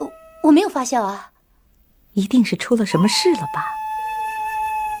我没有发笑啊。一定是出了什么事了吧？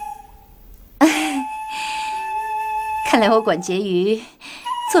看来我管婕妤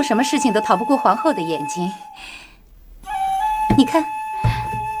做什么事情都逃不过皇后的眼睛。你看，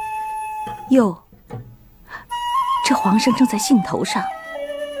哟，这皇上正在兴头上，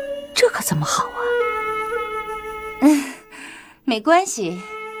这可怎么好啊？没关系。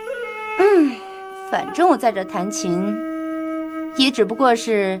反正我在这弹琴，也只不过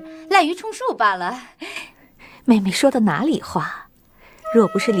是滥竽充数罢了。妹妹说的哪里话？若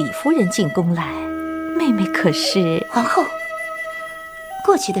不是李夫人进宫来，妹妹可是皇后。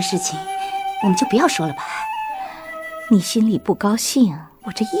过去的事情，我们就不要说了吧。你心里不高兴，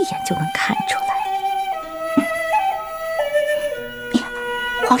我这一眼就能看出来。哎呀，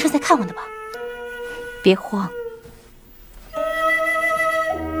皇上在看我呢吧？别慌。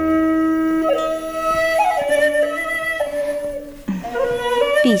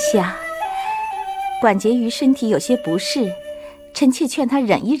陛下，管婕妤身体有些不适，臣妾劝她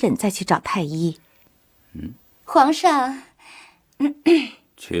忍一忍，再去找太医。皇上，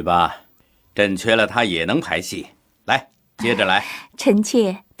去吧，朕缺了她也能排戏。来，接着来。臣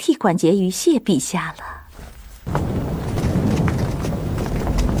妾替管婕妤谢陛下了。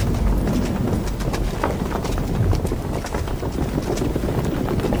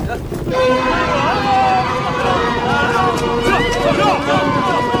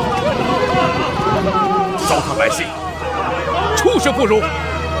糟蹋百姓，畜生不如！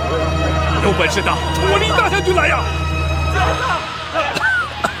有本事的，冲我离大将军来呀！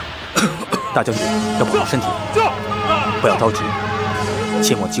大将军要保重身体，不要着急，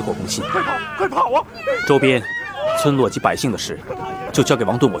切莫急火攻心。快跑啊！周边村落及百姓的事，就交给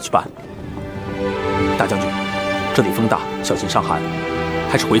王盾我去办。大将军，这里风大，小心伤寒，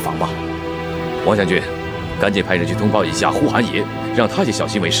还是回房吧。王将军，赶紧派人去通报一下呼韩爷，让他也小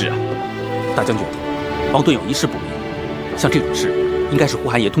心为是啊。大将军，王盾有一事不明，像这种事，应该是呼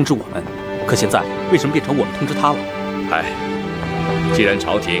韩爷通知我们，可现在为什么变成我们通知他了？既然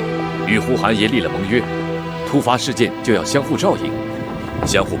朝廷与呼韩爷立了盟约，突发事件就要相互照应，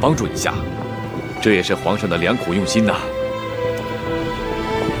相互帮助一下，这也是皇上的良苦用心呐。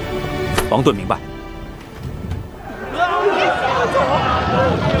王盾明白。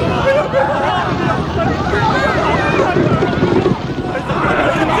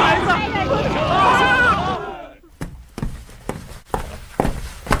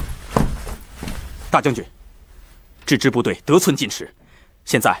大将军，郅支部队得寸进尺，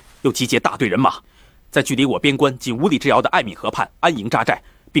现在又集结大队人马，在距离我边关仅5里之遥的爱闽河畔安营扎寨，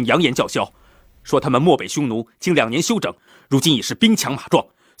并扬言叫嚣，说他们漠北匈奴经2年休整，如今已是兵强马壮，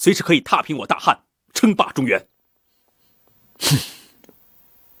随时可以踏平我大汉，称霸中原。哼，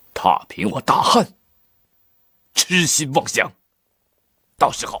踏平我大汉，痴心妄想，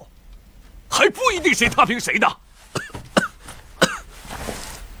到时候还不一定谁踏平谁呢。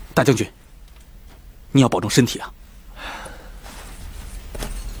大将军，你要保重身体啊！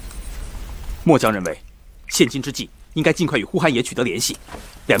末将认为，现今之计应该尽快与呼韩爷取得联系，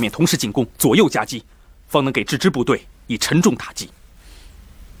两面同时进攻，左右夹击，方能给郅支部队以沉重打击。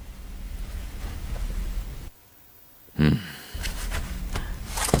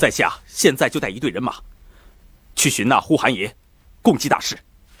在下现在就带一队人马去寻那呼韩爷，共济大事。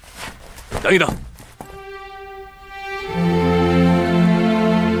等一等。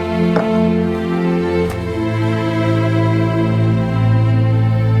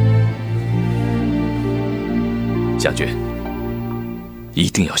将军，一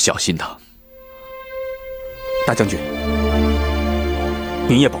定要小心他。大将军，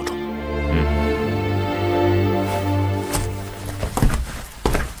您也保重。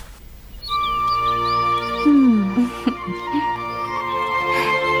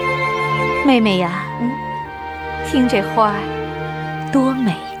妹妹呀，听这花儿，多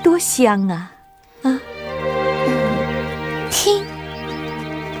美多香啊！听，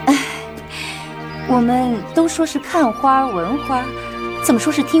我们都说是看花闻花，怎么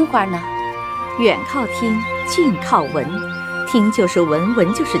说是听花呢？远靠听，近靠闻，听就是闻，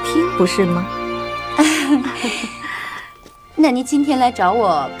闻就是听，不是吗？那您今天来找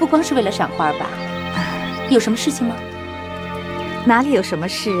我，不光是为了赏花吧？有什么事情吗？哪里有什么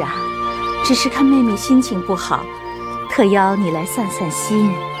事啊？只是看妹妹心情不好，特邀你来散散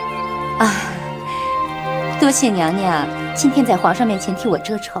心。啊，多谢娘娘今天在皇上面前替我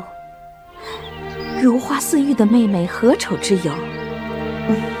遮丑。如花似玉的妹妹何丑之有？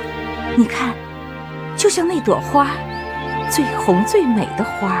你看，就像那朵花，最红最美的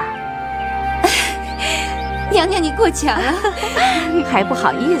花。娘娘，你过奖了，还不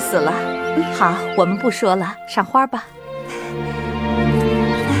好意思了。好，我们不说了，赏花吧。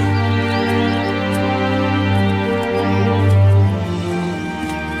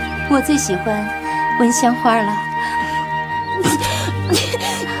我最喜欢闻香花了。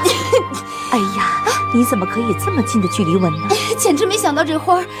哎呀，你怎么可以这么近的距离闻呢？简直没想到这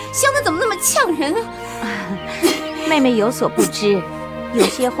花香的怎么那么呛人啊！妹妹有所不知，有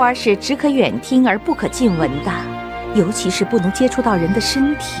些花是只可远听而不可近闻的，尤其是不能接触到人的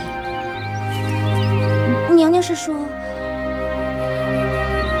身体。娘娘是说，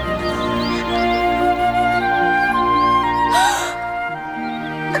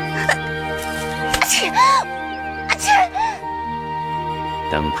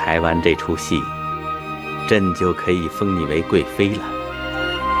等排完这出戏，朕就可以封你为贵妃了。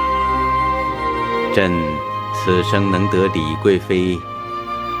朕此生能得李贵妃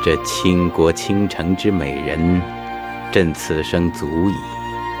这倾国倾城之美人，朕此生足矣。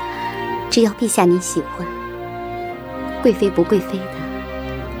只要陛下您喜欢，贵妃不贵妃的，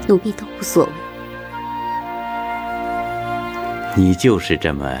奴婢都无所谓。你就是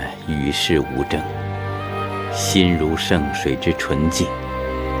这么与世无争，心如圣水之纯净，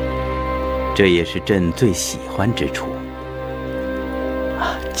这也是朕最喜欢之处。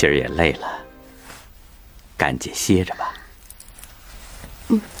今儿也累了，赶紧歇着吧。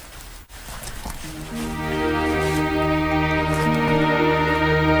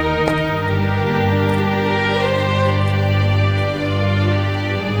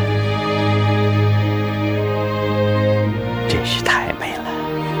真是太美了，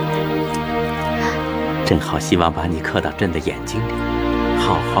朕好希望把你刻到朕的眼睛里，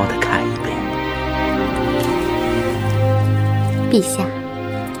好好的看一遍。陛下，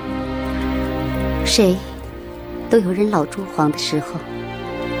谁都有人老珠黄的时候。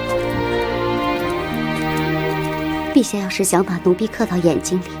陛下要是想把奴婢刻到眼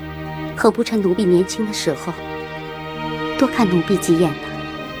睛里，何不趁奴婢年轻的时候，多看奴婢几眼呢？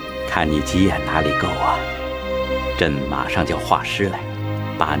看你几眼哪里够啊？朕马上叫画师来，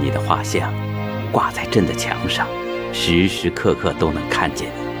把你的画像挂在朕的墙上，时时刻刻都能看见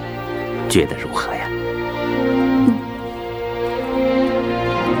你，觉得如何呀？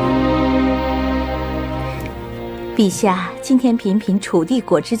陛下，今天品品楚地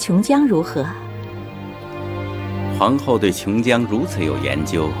果汁琼浆如何？皇后对琼浆如此有研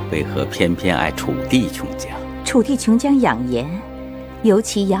究，为何偏偏爱楚地琼浆？楚地琼浆养颜，尤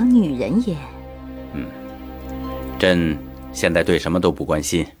其养女人颜。朕现在对什么都不关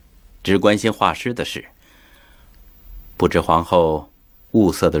心，只关心画师的事。不知皇后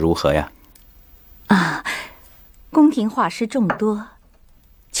物色的如何呀？宫廷画师众多，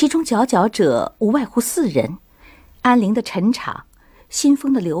其中佼佼者无外乎4人：安陵的陈昶、新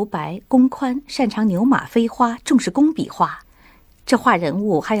丰的刘白、龚宽擅长牛马飞花，重视工笔画。这画人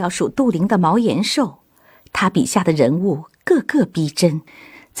物还要数杜陵的毛延寿，他笔下的人物个个逼真，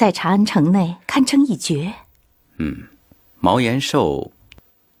在长安城内堪称一绝。毛延寿，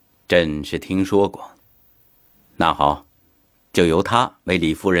朕是听说过。那好，就由他为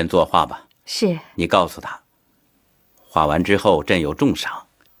李夫人作画吧。是。你告诉他，画完之后朕有重赏。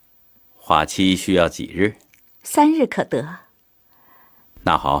画期需要几日？3日可得。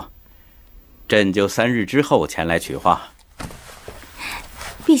那好，朕就3日之后前来取画。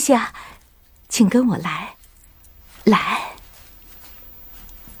陛下，请跟我来。来。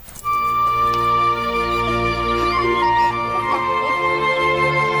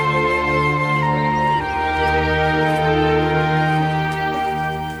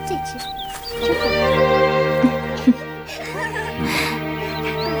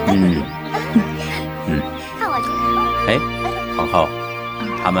哎，皇后，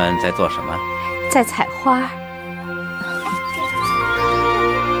他们在做什么？在采花。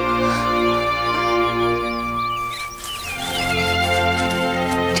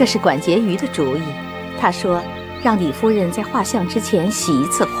这是管婕妤的主意。他说，让李夫人在画像之前洗1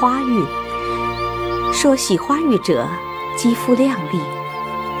次花浴，说洗花浴者肌肤亮丽，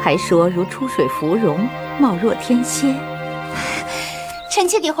还说如出水芙蓉，貌若天仙。臣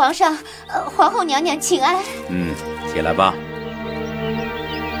妾给皇上、皇后娘娘请安。起来吧。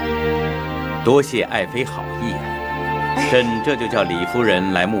多谢爱妃好意啊！朕这就叫李夫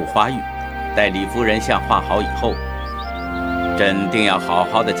人来沐花浴，待李夫人像画好以后，朕定要好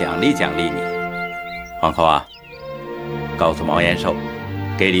好的奖励奖励你。皇后啊，告诉毛延寿，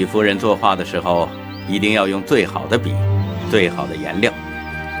给李夫人作画的时候，一定要用最好的笔，最好的颜料。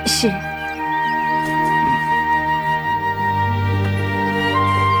是。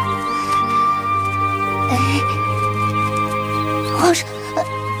皇上，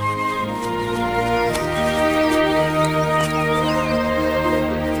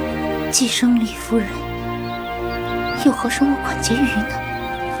既生李夫人，又何生我管婕妤呢？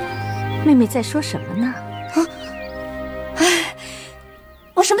妹妹在说什么呢？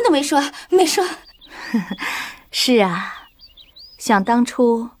我什么都没说，没说。是啊，想当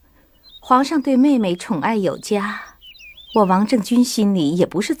初，皇上对妹妹宠爱有加，我王政君心里也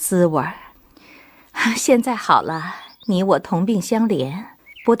不是滋味儿。现在好了，你我同病相怜，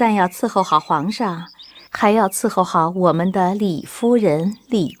不但要伺候好皇上，还要伺候好我们的李夫人、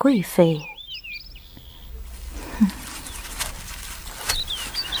李贵妃。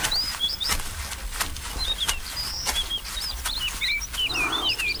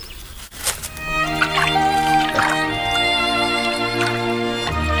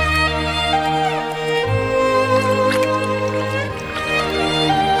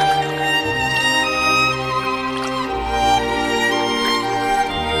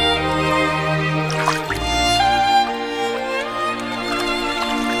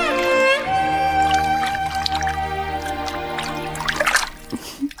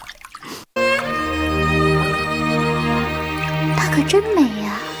真美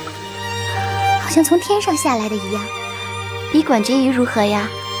呀，好像从天上下来的一样。比管婕妤如何呀？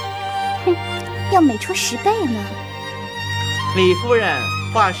哼，要美出10倍呢。李夫人，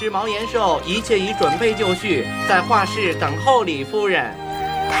画师毛延寿一切已准备就绪，在画室等候李夫人。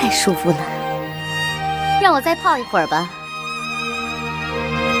太舒服了，让我再泡一会儿吧。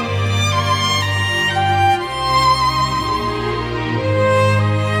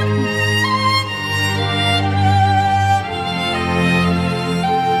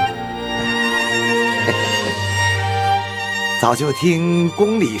早就听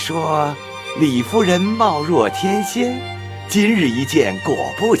宫里说，李夫人貌若天仙，今日一见，果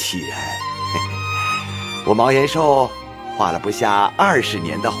不其然。我毛延寿画了不下20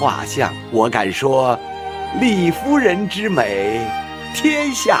年的画像，我敢说，李夫人之美，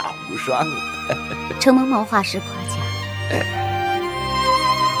天下无双。承蒙毛画师夸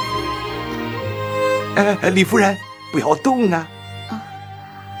奖。李夫人，不要动啊！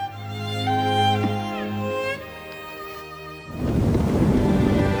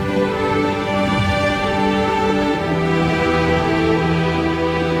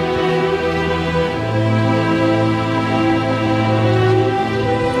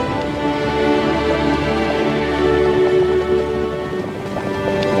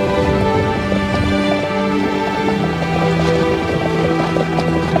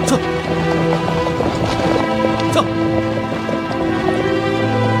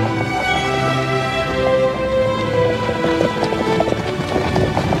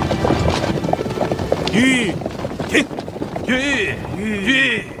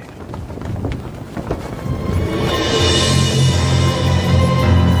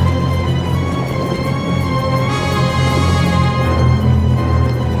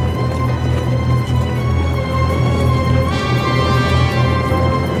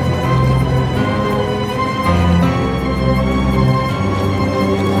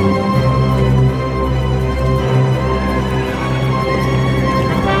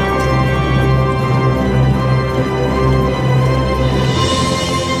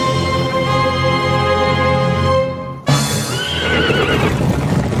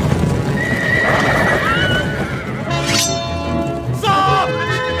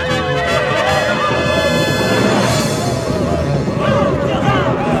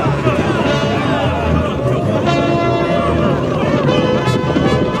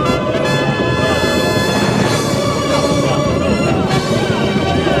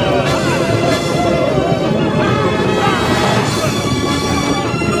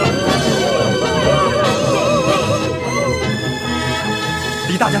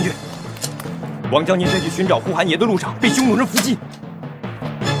王将军在去寻找呼韩爷的路上被匈奴人伏击。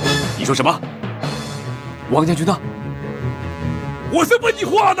你说什么？王将军呢？我在问你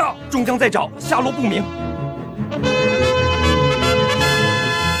话呢。终将在找，下落不明。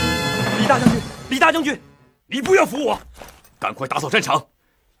李大将军，李大将军，你不要扶我，赶快打扫战场，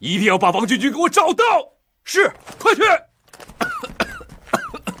一定要把王军给我找到。是，快去。